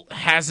still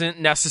hasn't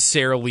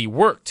necessarily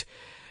worked.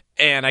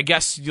 And I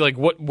guess,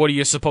 what are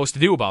you supposed to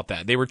do about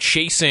that? They were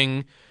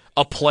chasing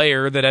a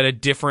player that had a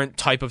different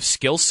type of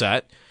skill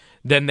set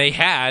than they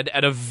had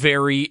at a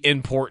very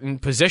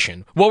important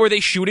position. What were they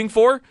shooting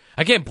for?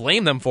 I can't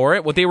blame them for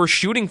it. What they were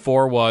shooting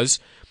for was,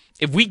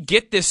 if we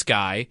get this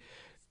guy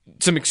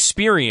some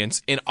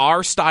experience in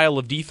our style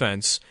of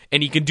defense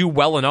and he can do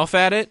well enough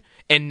at it,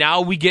 and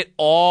now we get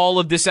all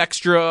of this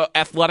extra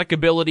athletic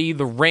ability,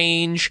 the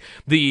range,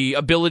 the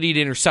ability to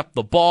intercept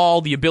the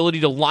ball, the ability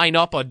to line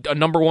up a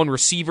number one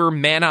receiver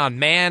man on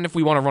man if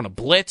we want to run a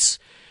blitz.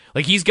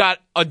 Like, he's got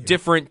a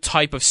different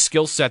type of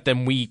skill set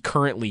than we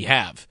currently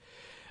have.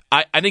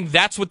 I think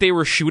that's what they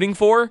were shooting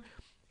for.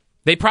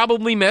 They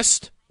probably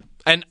missed,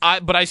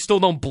 but I still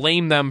don't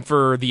blame them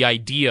for the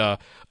idea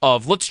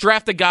of, let's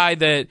draft a guy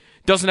that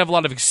doesn't have a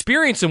lot of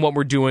experience in what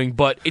we're doing,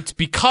 but it's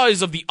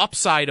because of the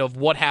upside of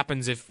what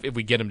happens if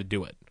we get him to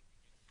do it.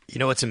 You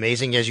know what's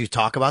amazing as you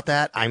talk about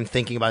that? I'm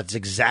thinking about it's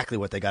exactly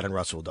what they got in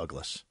Russell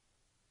Douglas.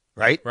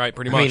 Right? Right,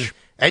 pretty much.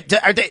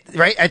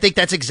 Right? I think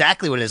that's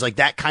exactly what it is. Like,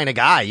 that kind of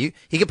guy.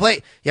 He can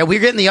play. Yeah, we're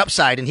getting the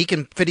upside, and he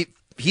can fit.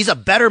 He's a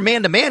better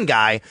man-to-man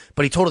guy,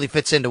 but he totally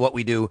fits into what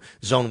we do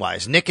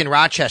zone-wise. Nick in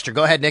Rochester.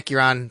 Go ahead, Nick.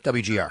 You're on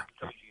WGR.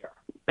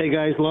 Hey,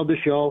 guys. Love the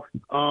show.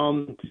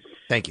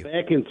 Thank you.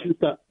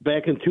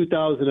 Back in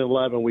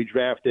 2011, we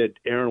drafted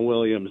Aaron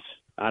Williams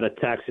out of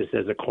Texas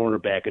as a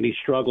cornerback, and he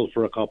struggled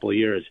for a couple of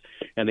years,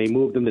 and they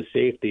moved him to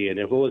safety. And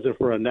if it wasn't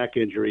for a neck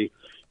injury,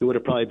 he would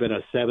have probably been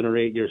a 7 or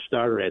 8 year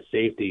starter at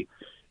safety.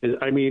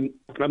 I mean,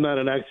 I'm not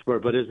an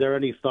expert, but is there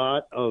any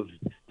thought of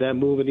them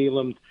moving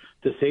Elam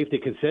to safety,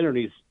 considering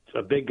he's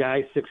a big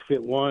guy,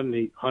 6'1",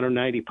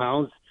 190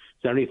 pounds? Is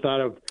there any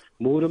thought of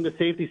moving him to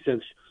safety,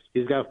 since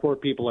he's got 4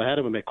 people ahead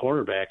of him at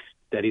cornerback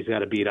that he's got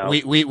to beat out?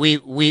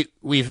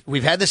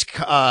 We've had this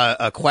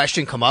a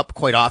question come up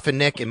quite often,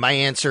 Nick, and my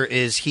answer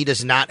is he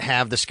does not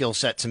have the skill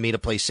set to me to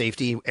play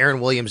safety. Aaron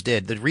Williams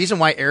did. The reason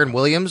why Aaron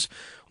Williams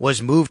was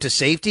moved to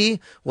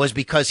safety was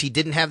because he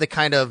didn't have the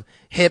kind of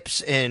hips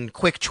and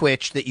quick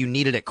twitch that you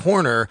needed at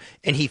corner,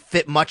 and he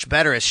fit much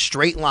better as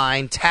straight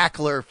line,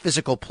 tackler,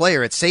 physical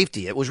player at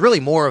safety. It was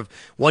really more of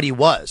what he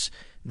was.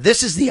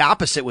 This is the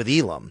opposite with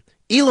Elam.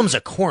 Elam's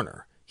a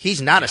corner.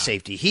 He's not a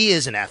safety. He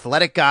is an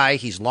athletic guy.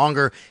 He's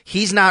longer.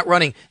 He's not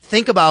running.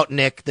 Think about,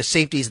 Nick, the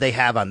safeties they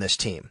have on this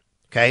team.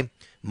 Okay?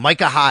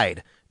 Micah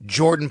Hyde,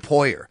 Jordan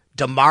Poyer,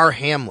 DeMar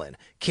Hamlin.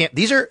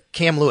 These are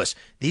Cam Lewis.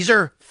 These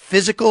are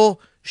physical,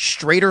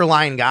 straighter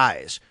line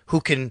guys who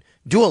can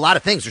do a lot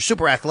of things. They're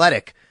super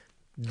athletic.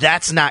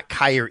 That's not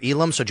Kaiir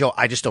Elam. So, Joe,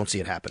 I just don't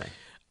see it happening.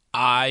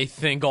 I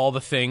think all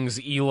the things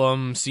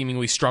Elam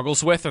seemingly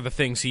struggles with are the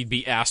things he'd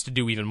be asked to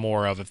do even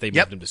more of if they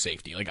moved him to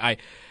safety. Like,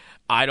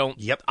 I don't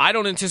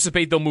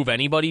anticipate they'll move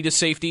anybody to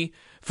safety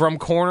from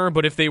corner,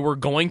 but if they were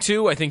going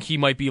to, I think he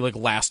might be like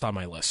last on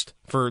my list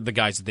for the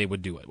guys that they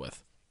would do it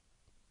with.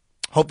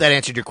 Hope that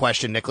answered your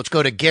question, Nick. Let's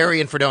go to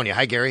Gary in Fredonia.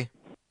 Hi, Gary.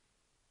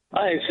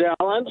 Hi, Sal.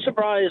 I'm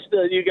surprised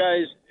that you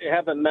guys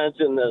haven't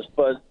mentioned this,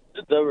 but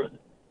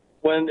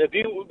if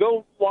you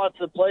go watch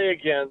the play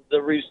again,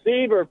 the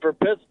receiver for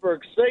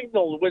Pittsburgh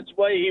signaled which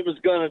way he was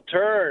going to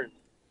turn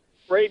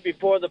right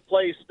before the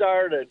play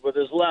started with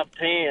his left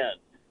hand.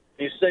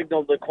 He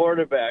signaled the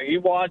quarterback.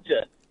 You watch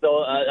it. So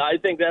I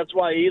think that's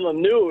why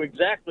Elam knew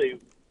exactly,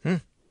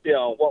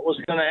 what was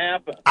going to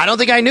happen. I don't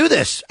think I knew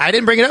this. I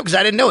didn't bring it up because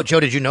I didn't know it.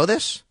 Joe, did you know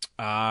this?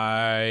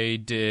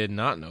 I did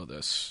not know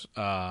this.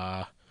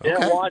 Yeah,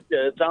 watch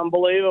it. It's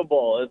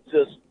unbelievable. It's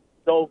just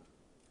so,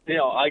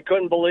 I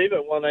couldn't believe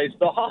it when I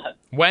saw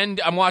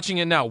it. I'm watching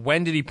it now.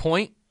 When did he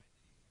point?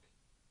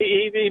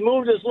 He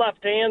moved his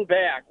left hand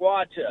back.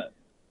 Watch it.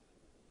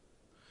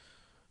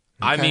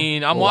 I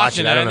mean, I'm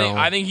watching it.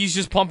 I think he's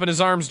just pumping his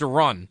arms to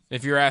run,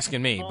 if you're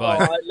asking me. But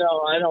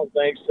no, I don't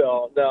think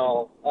so.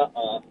 No.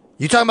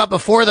 You talking about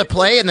before the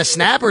play and the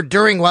snap, or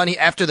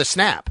after the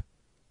snap?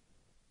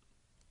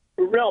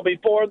 No,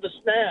 before the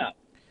snap.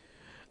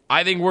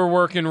 I think we're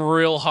working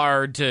real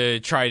hard to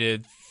try to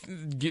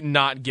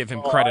not give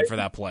him credit for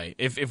that play.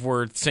 If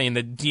we're saying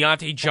that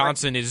Deontay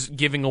Johnson is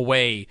giving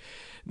away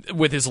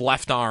with his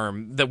left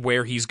arm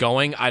where he's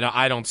going,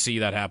 I don't see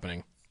that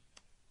happening.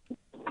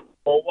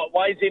 Well,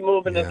 why is he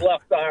moving his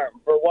left arm?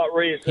 For what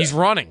reason? He's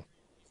running.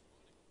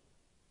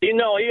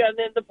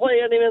 The play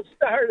hadn't even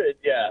started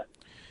yet.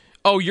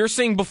 Oh, you're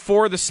saying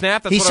before the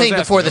snap? He's saying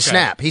before the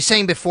snap. He's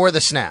saying before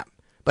the snap.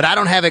 But I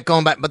don't have it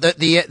going back. But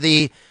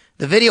the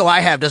video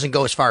I have doesn't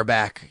go as far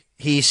back.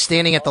 He's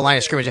standing at the line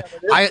of scrimmage.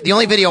 The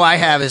only video I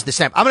have is the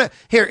snap. I'm gonna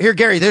here,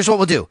 Gary. There's what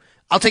we'll do.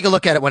 I'll take a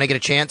look at it when I get a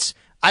chance.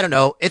 I don't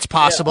know. It's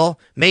possible.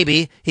 Yeah.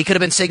 Maybe. He could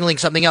have been signaling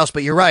something else,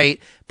 but you're right.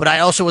 But I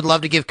also would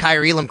love to give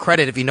Kaiir Elam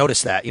credit if you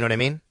noticed that. You know what I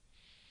mean?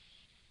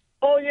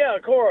 Oh, yeah,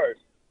 of course.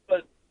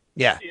 But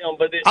yeah.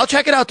 I'll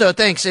check it out, though.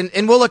 Thanks. And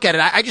we'll look at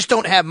it. I just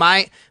don't have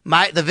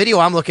the video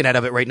I'm looking at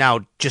of it right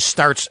now just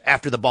starts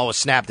after the ball was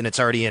snapped and it's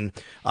already in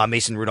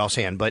Mason Rudolph's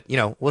hand. But,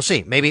 we'll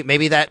see.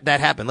 Maybe that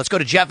happened. Let's go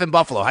to Jeff in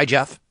Buffalo. Hi,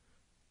 Jeff.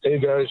 Hey,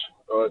 guys.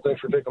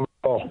 Thanks for taking my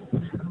call.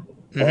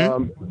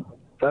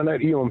 On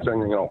that Elam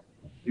thing,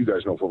 you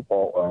guys know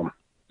football.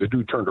 The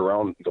dude turned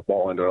around, the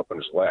ball ended up in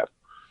his lap.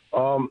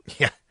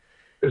 Yeah.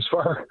 As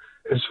far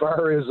as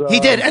far as he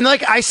did, and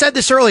like I said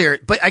this earlier,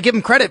 but I give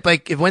him credit.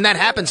 But when that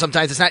happens,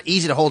 sometimes it's not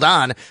easy to hold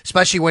on,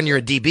 especially when you're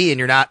a DB and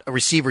you're not a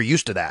receiver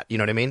used to that. You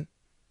know what I mean?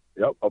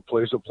 Yep, a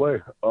play's a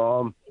play.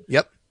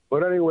 Yep.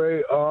 But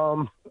anyway,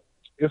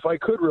 if I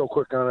could real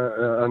quick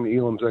on the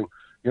Elam thing,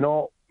 you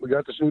know, we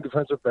got this new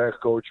defensive back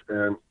coach,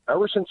 and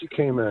ever since he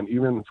came in,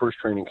 even in first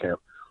training camp,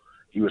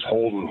 he was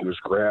holding, he was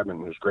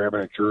grabbing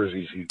at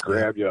jerseys, he'd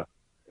grab you.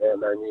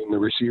 And, I mean, the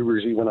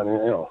receivers even, I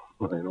know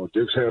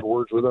Diggs had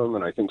words with him,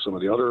 and I think some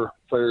of the other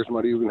players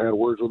might even had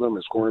words with him,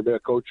 his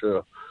cornerback coach,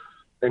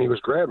 and he was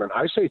grabbing.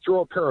 I say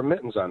throw a pair of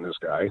mittens on this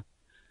guy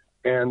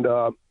and,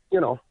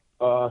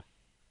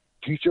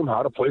 teach him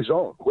how to play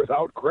zone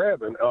without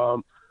grabbing.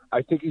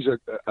 I think he's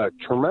a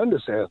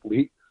tremendous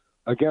athlete.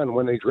 Again,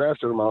 when they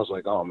drafted him, I was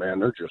like, oh, man,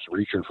 they're just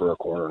reaching for a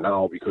corner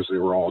now because they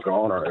were all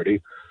gone already.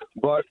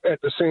 But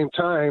at the same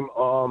time,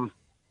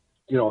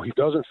 he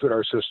doesn't fit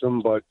our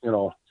system, but,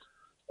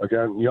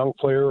 again, young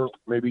player,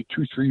 maybe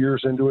 2-3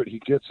 years into it, he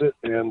gets it.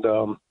 And,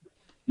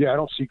 I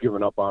don't see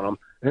giving up on him.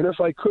 And if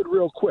I could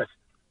real quick,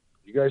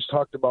 you guys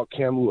talked about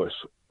Cam Lewis,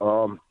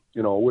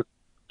 with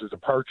the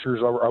departures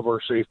of our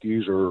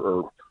safeties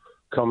or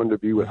coming to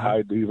be with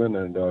Hyde even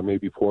and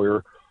maybe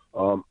Poyer.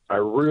 I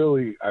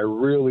really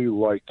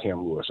like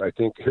Cam Lewis. I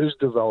think his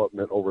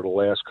development over the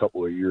last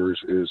couple of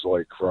years is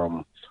like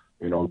from,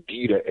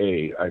 D to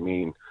A. I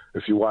mean,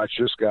 if you watch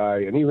this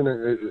guy, and even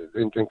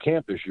in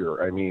camp this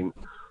year, I mean,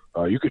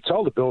 you could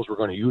tell the Bills were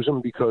going to use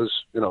him because,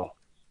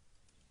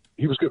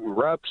 he was getting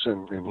reps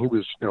and he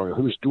was, he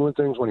was doing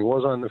things when he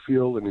was on the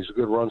field, and he's a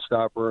good run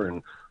stopper.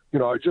 And,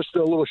 just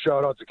a little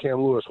shout out to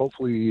Cam Lewis.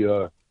 Hopefully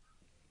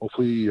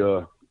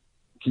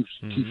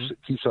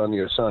keeps on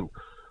the ascent.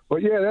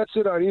 But yeah, that's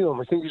it on Elam.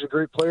 I think he's a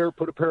great player.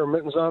 Put a pair of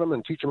mittens on him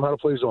and teach him how to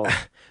play zone.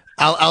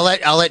 I'll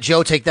let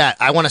Joe take that.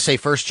 I want to say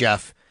first,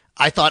 Jeff,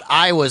 I thought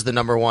I was the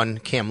number one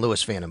Cam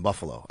Lewis fan in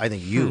Buffalo. I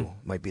think you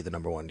might be the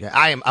number one. Yeah,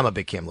 I'm a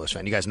big Cam Lewis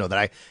fan. You guys know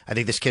that. I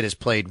think this kid has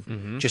played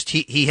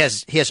he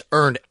has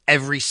earned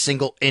every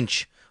single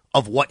inch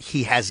of what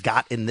he has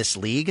got in this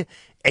league,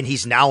 and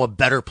he's now a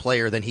better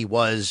player than he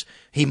was.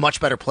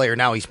 Much better player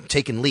now. He's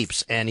taken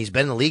leaps, and he's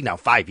been in the league now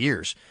 5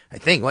 years. I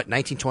think,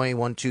 19, 20,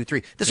 1, 2,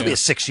 3. This will be a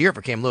 6th year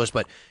for Cam Lewis,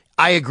 but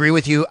I agree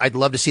with you. I'd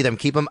love to see them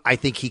keep him. I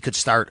think he could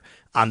start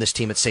on this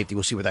team at safety.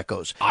 We'll see where that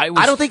goes. I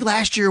don't think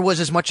last year was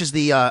as much as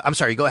the I'm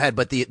sorry, go ahead,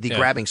 but the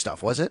grabbing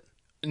stuff, was it?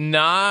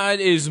 Not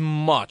as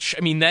much.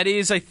 I mean, that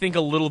is, I think,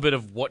 a little bit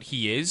of what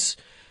he is.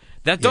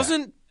 That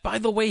doesn't, by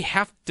the way,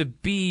 have to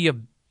be a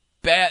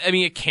bad. I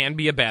mean, it can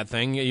be a bad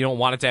thing. You don't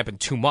want it to happen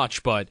too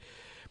much, but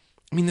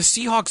I mean, the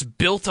Seahawks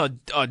built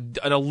an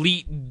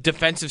elite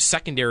defensive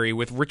secondary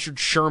with Richard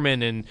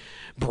Sherman and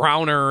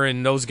Browner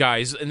and those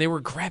guys, and they were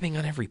grabbing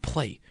on every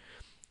play.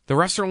 The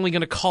refs are only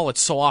going to call it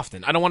so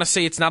often. I don't want to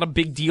say it's not a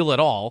big deal at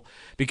all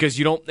because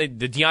the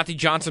Deontay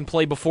Johnson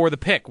play before the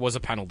pick was a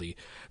penalty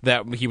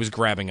that he was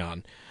grabbing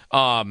on.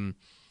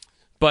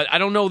 But I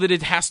don't know that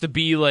it has to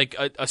be like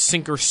a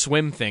sink or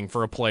swim thing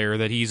for a player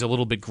that he's a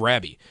little bit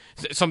grabby.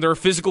 There are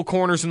physical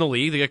corners in the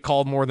league that get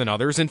called more than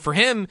others, and for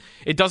him,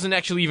 it doesn't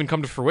actually even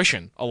come to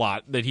fruition a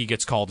lot that he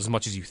gets called as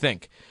much as you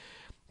think.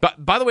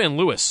 But by the way, on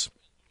Lewis,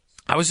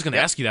 I was just going to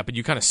ask you that, but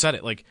you kind of said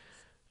it. Like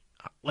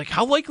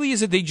how likely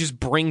is it they just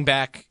bring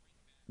back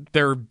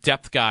their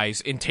depth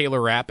guys in Taylor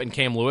Rapp and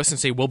Cam Lewis and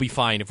say, we'll be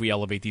fine if we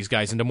elevate these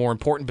guys into more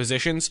important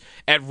positions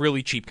at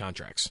really cheap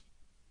contracts?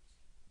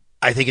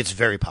 I think it's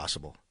very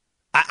possible.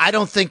 I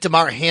don't think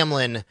DeMar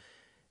Hamlin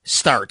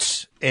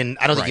starts, and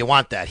I don't think you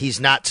want that. He's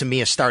not, to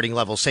me, a starting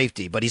level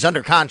safety, but he's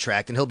under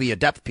contract and he'll be a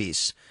depth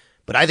piece.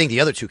 But I think the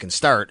other two can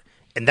start,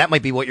 and that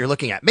might be what you're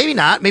looking at. Maybe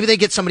not. Maybe they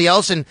get somebody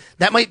else, and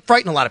that might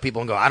frighten a lot of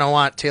people and go, I don't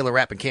want Taylor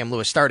Rapp and Cam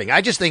Lewis starting.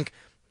 I just think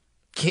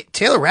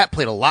Taylor Rapp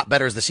played a lot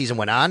better as the season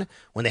went on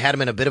when they had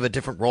him in a bit of a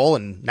different role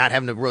and not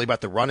having to really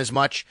about the run as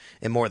much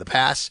and more of the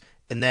pass.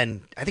 And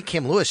then I think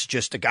Cam Lewis is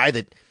just a guy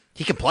that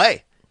he can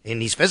play,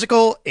 and he's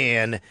physical,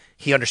 and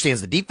he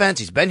understands the defense.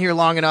 He's been here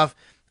long enough.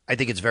 I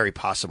think it's very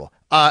possible.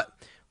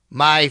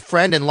 My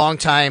friend and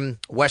longtime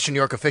Western New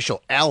York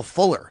official, Al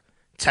Fuller,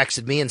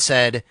 texted me and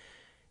said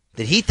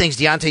that he thinks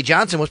Deontay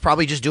Johnson was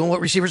probably just doing what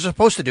receivers are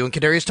supposed to do and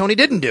Kadarius Toney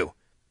didn't do.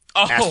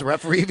 Ask the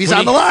referee if he's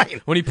on the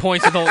line. When he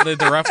points at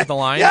the ref at the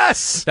line?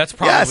 Yes. That's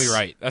probably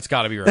right. That's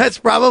got to be right. That's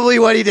probably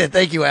what he did.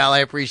 Thank you, Al. I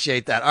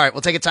appreciate that. All right,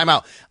 we'll take a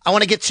timeout. I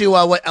want to get to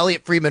what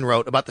Elliot Friedman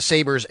wrote about the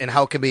Sabres and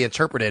how it can be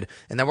interpreted,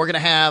 and then we're going to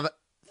have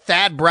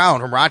Thad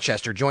Brown from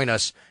Rochester join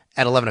us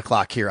at 11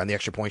 o'clock here on the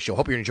Extra Point Show.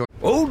 Hope you're enjoying.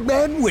 Old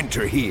Man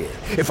Winter here.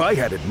 If I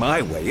had it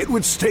my way, it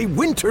would stay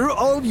winter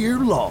all year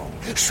long.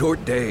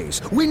 Short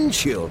days, wind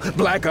chill,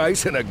 black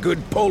ice, and a good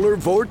polar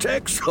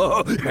vortex.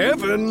 Oh,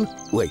 heaven.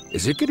 Wait,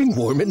 is it getting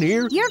warm in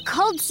here? Your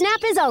cold snap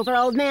is over,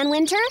 Old Man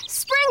Winter.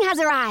 Spring has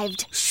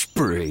arrived. Spring?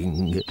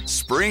 Spring.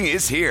 Spring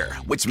is here,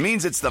 which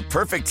means it's the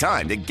perfect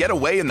time to get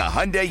away in the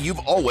Hyundai you've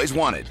always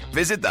wanted.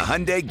 Visit the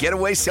Hyundai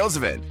Getaway Sales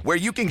Event, where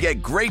you can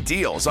get great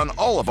deals on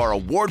all of our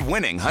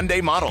award-winning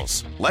Hyundai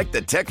models, like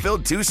the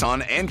tech-filled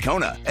Tucson and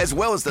Kona, as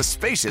well as the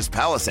spacious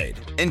Palisade.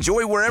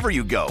 Enjoy wherever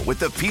you go with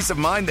the peace of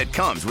mind that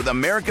comes with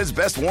America's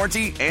best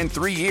warranty and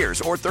 3 years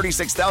or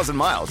 36,000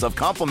 miles of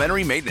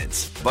complimentary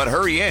maintenance. But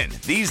hurry in,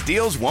 these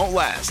deals won't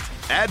last.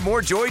 Add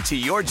more joy to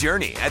your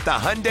journey at the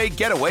Hyundai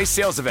Getaway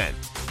Sales Event.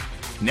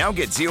 Now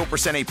get 0%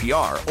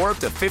 APR or up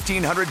to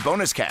 $1,500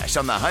 bonus cash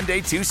on the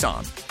Hyundai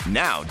Tucson.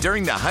 Now,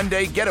 during the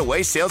Hyundai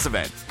Getaway Sales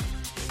Event.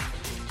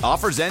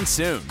 Offers end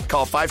soon.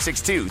 Call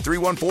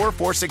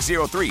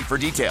 562-314-4603 for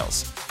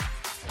details.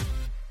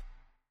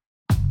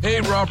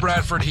 Hey, Rob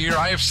Bradford here.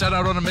 I have set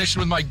out on a mission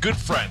with my good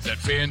friends at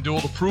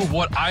FanDuel to prove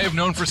what I have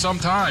known for some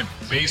time.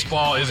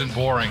 Baseball isn't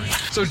boring.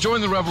 So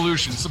join the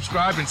revolution.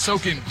 Subscribe and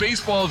soak in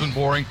Baseball Isn't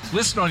Boring.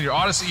 Listen on your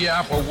Odyssey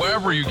app or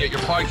wherever you get your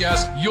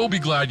podcast. You'll be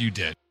glad you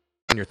did.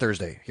 On your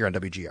Thursday here on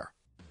WGR.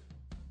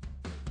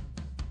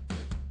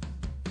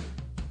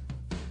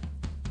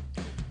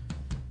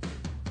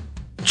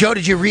 Joe,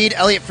 did you read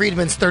Elliot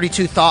Friedman's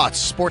 32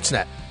 Thoughts,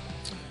 Sportsnet?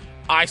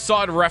 I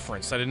saw it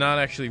referenced. I did not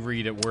actually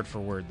read it word for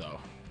word, though.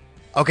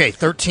 Okay,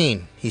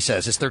 13, he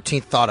says. His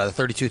 13th thought out of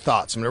 32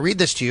 thoughts. I'm going to read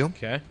this to you.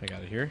 Okay, I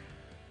got it here.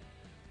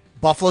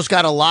 Buffalo's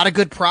got a lot of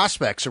good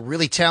prospects, a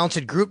really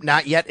talented group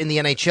not yet in the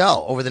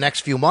NHL. Over the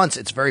next few months,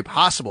 it's very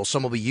possible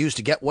some will be used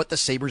to get what the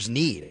Sabres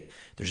need.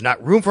 There's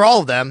not room for all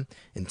of them,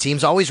 and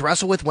teams always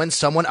wrestle with when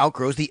someone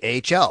outgrows the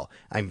AHL.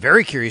 I'm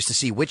very curious to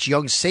see which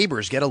young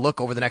Sabres get a look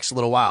over the next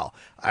little while.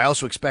 I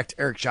also expect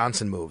Erik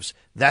Johnson moves.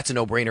 That's a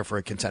no-brainer for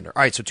a contender.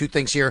 All right, so two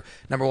things here.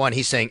 Number one,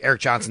 he's saying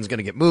Erik Johnson's going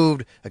to get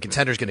moved. A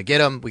contender's going to get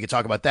him. We could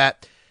talk about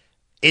that.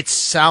 It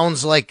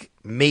sounds like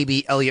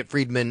maybe Elliot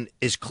Friedman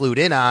is clued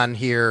in on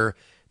here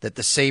that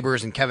the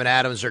Sabres and Kevin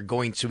Adams are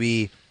going to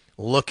be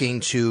looking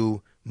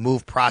to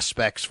move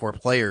prospects for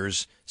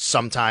players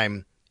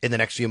sometime in the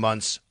next few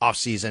months,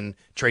 off-season,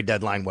 trade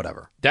deadline,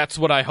 whatever. That's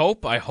what I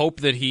hope. I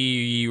hope that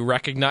he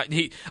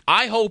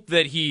I hope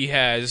that he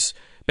has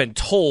been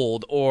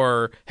told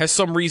or has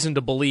some reason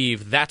to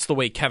believe that's the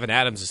way Kevin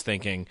Adams is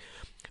thinking.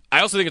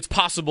 I also think it's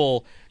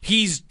possible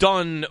he's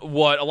done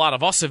what a lot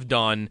of us have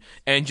done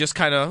and just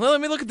kind of, well,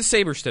 let me look at the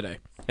Sabres today.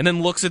 And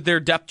then looks at their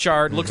depth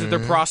chart, looks at their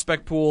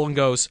prospect pool and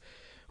goes,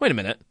 wait a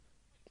minute,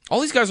 all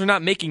these guys are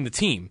not making the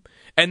team.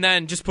 And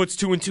then just puts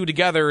two and two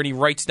together and he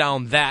writes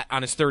down that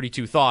on his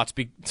 32 thoughts,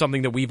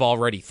 something that we've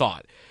already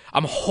thought.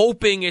 I'm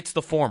hoping it's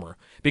the former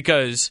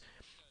because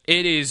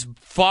it is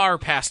far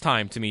past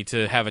time to me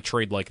to have a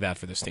trade like that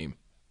for this team.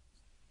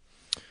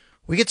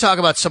 We could talk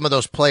about some of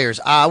those players.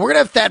 We're going to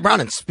have Thad Brown.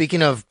 And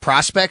speaking of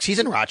prospects, he's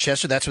in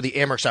Rochester. That's where the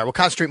Amerks are. We'll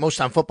concentrate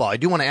most on football. I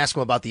do want to ask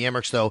him about the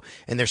Amerks, though,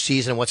 and their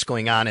season and what's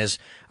going on as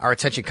our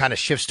attention kind of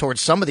shifts towards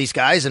some of these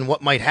guys and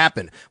what might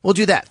happen. We'll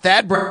do that.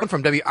 Thad Brown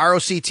from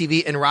WROC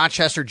TV in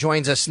Rochester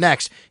joins us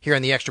next here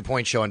on the Extra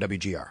Point Show on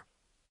WGR.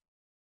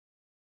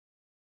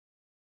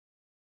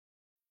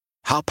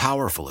 How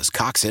powerful is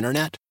Cox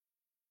Internet?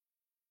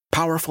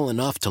 Powerful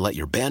enough to let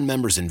your band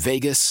members in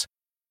Vegas,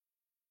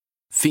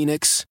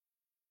 Phoenix,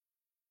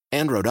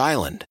 and Rhode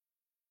Island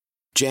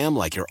jam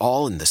like you're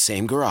all in the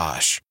same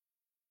garage.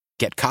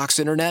 Get Cox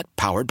Internet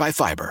powered by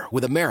fiber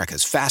with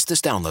America's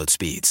fastest download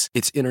speeds.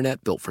 It's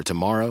internet built for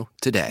tomorrow,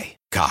 today.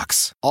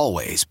 Cox,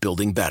 always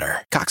building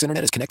better. Cox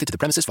Internet is connected to the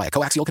premises via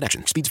coaxial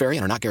connection. Speeds vary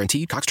and are not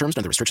guaranteed. Cox terms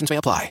and other restrictions may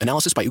apply.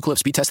 Analysis by Ookla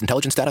Speed Test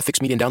Intelligence Data.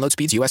 Fixed median download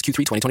speeds. US Q3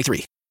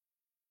 2023.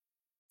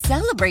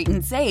 Celebrate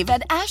and save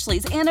at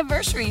Ashley's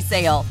Anniversary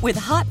Sale. With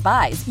Hot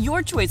Buys,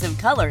 your choice of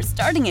colors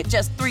starting at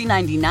just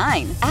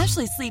 $3.99.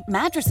 Ashley Sleep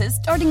mattresses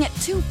starting at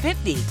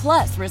 $2.50.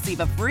 Plus, receive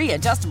a free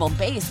adjustable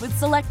base with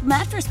select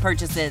mattress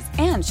purchases.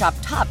 And shop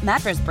top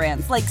mattress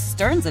brands like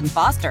Stearns &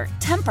 Foster,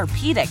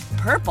 Tempur-Pedic,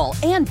 Purple,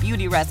 and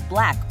Beautyrest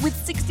Black with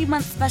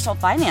 60-month special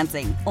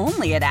financing.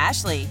 Only at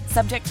Ashley.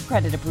 Subject to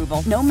credit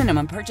approval. No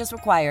minimum purchase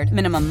required.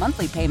 Minimum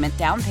monthly payment,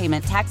 down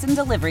payment, tax, and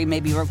delivery may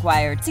be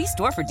required. See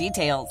store for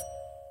details.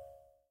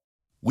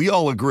 We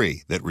all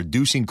agree that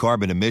reducing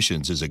carbon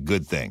emissions is a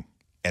good thing.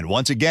 And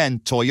once again,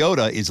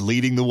 Toyota is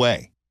leading the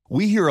way.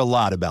 We hear a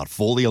lot about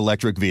fully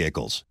electric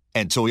vehicles,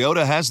 and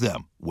Toyota has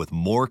them, with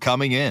more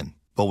coming in.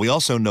 But we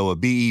also know a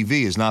BEV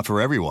is not for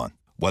everyone,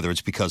 whether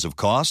it's because of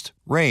cost,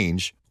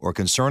 range, or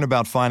concern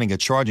about finding a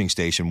charging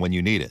station when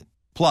you need it.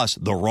 Plus,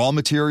 the raw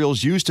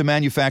materials used to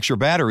manufacture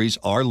batteries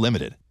are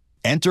limited.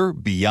 Enter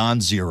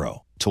Beyond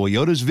Zero,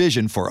 Toyota's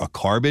vision for a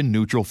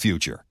carbon-neutral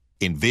future.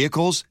 In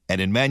vehicles and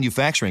in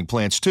manufacturing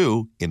plants,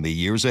 too, in the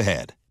years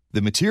ahead.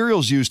 The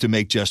materials used to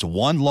make just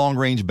one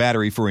long-range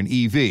battery for an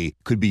EV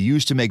could be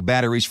used to make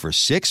batteries for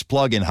 6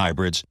 plug-in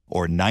hybrids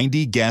or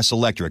 90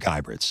 gas-electric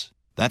hybrids.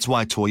 That's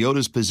why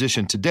Toyota's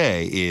position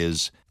today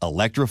is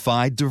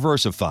electrified,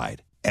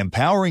 diversified,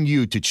 empowering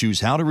you to choose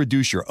how to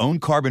reduce your own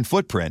carbon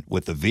footprint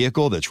with the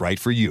vehicle that's right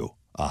for you,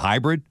 a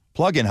hybrid,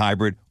 plug-in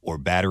hybrid, or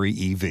battery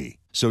EV.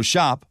 So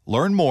shop,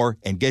 learn more,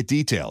 and get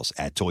details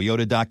at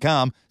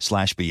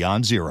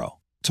toyota.com/beyond zero.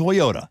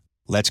 Toyota,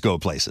 let's go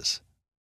places.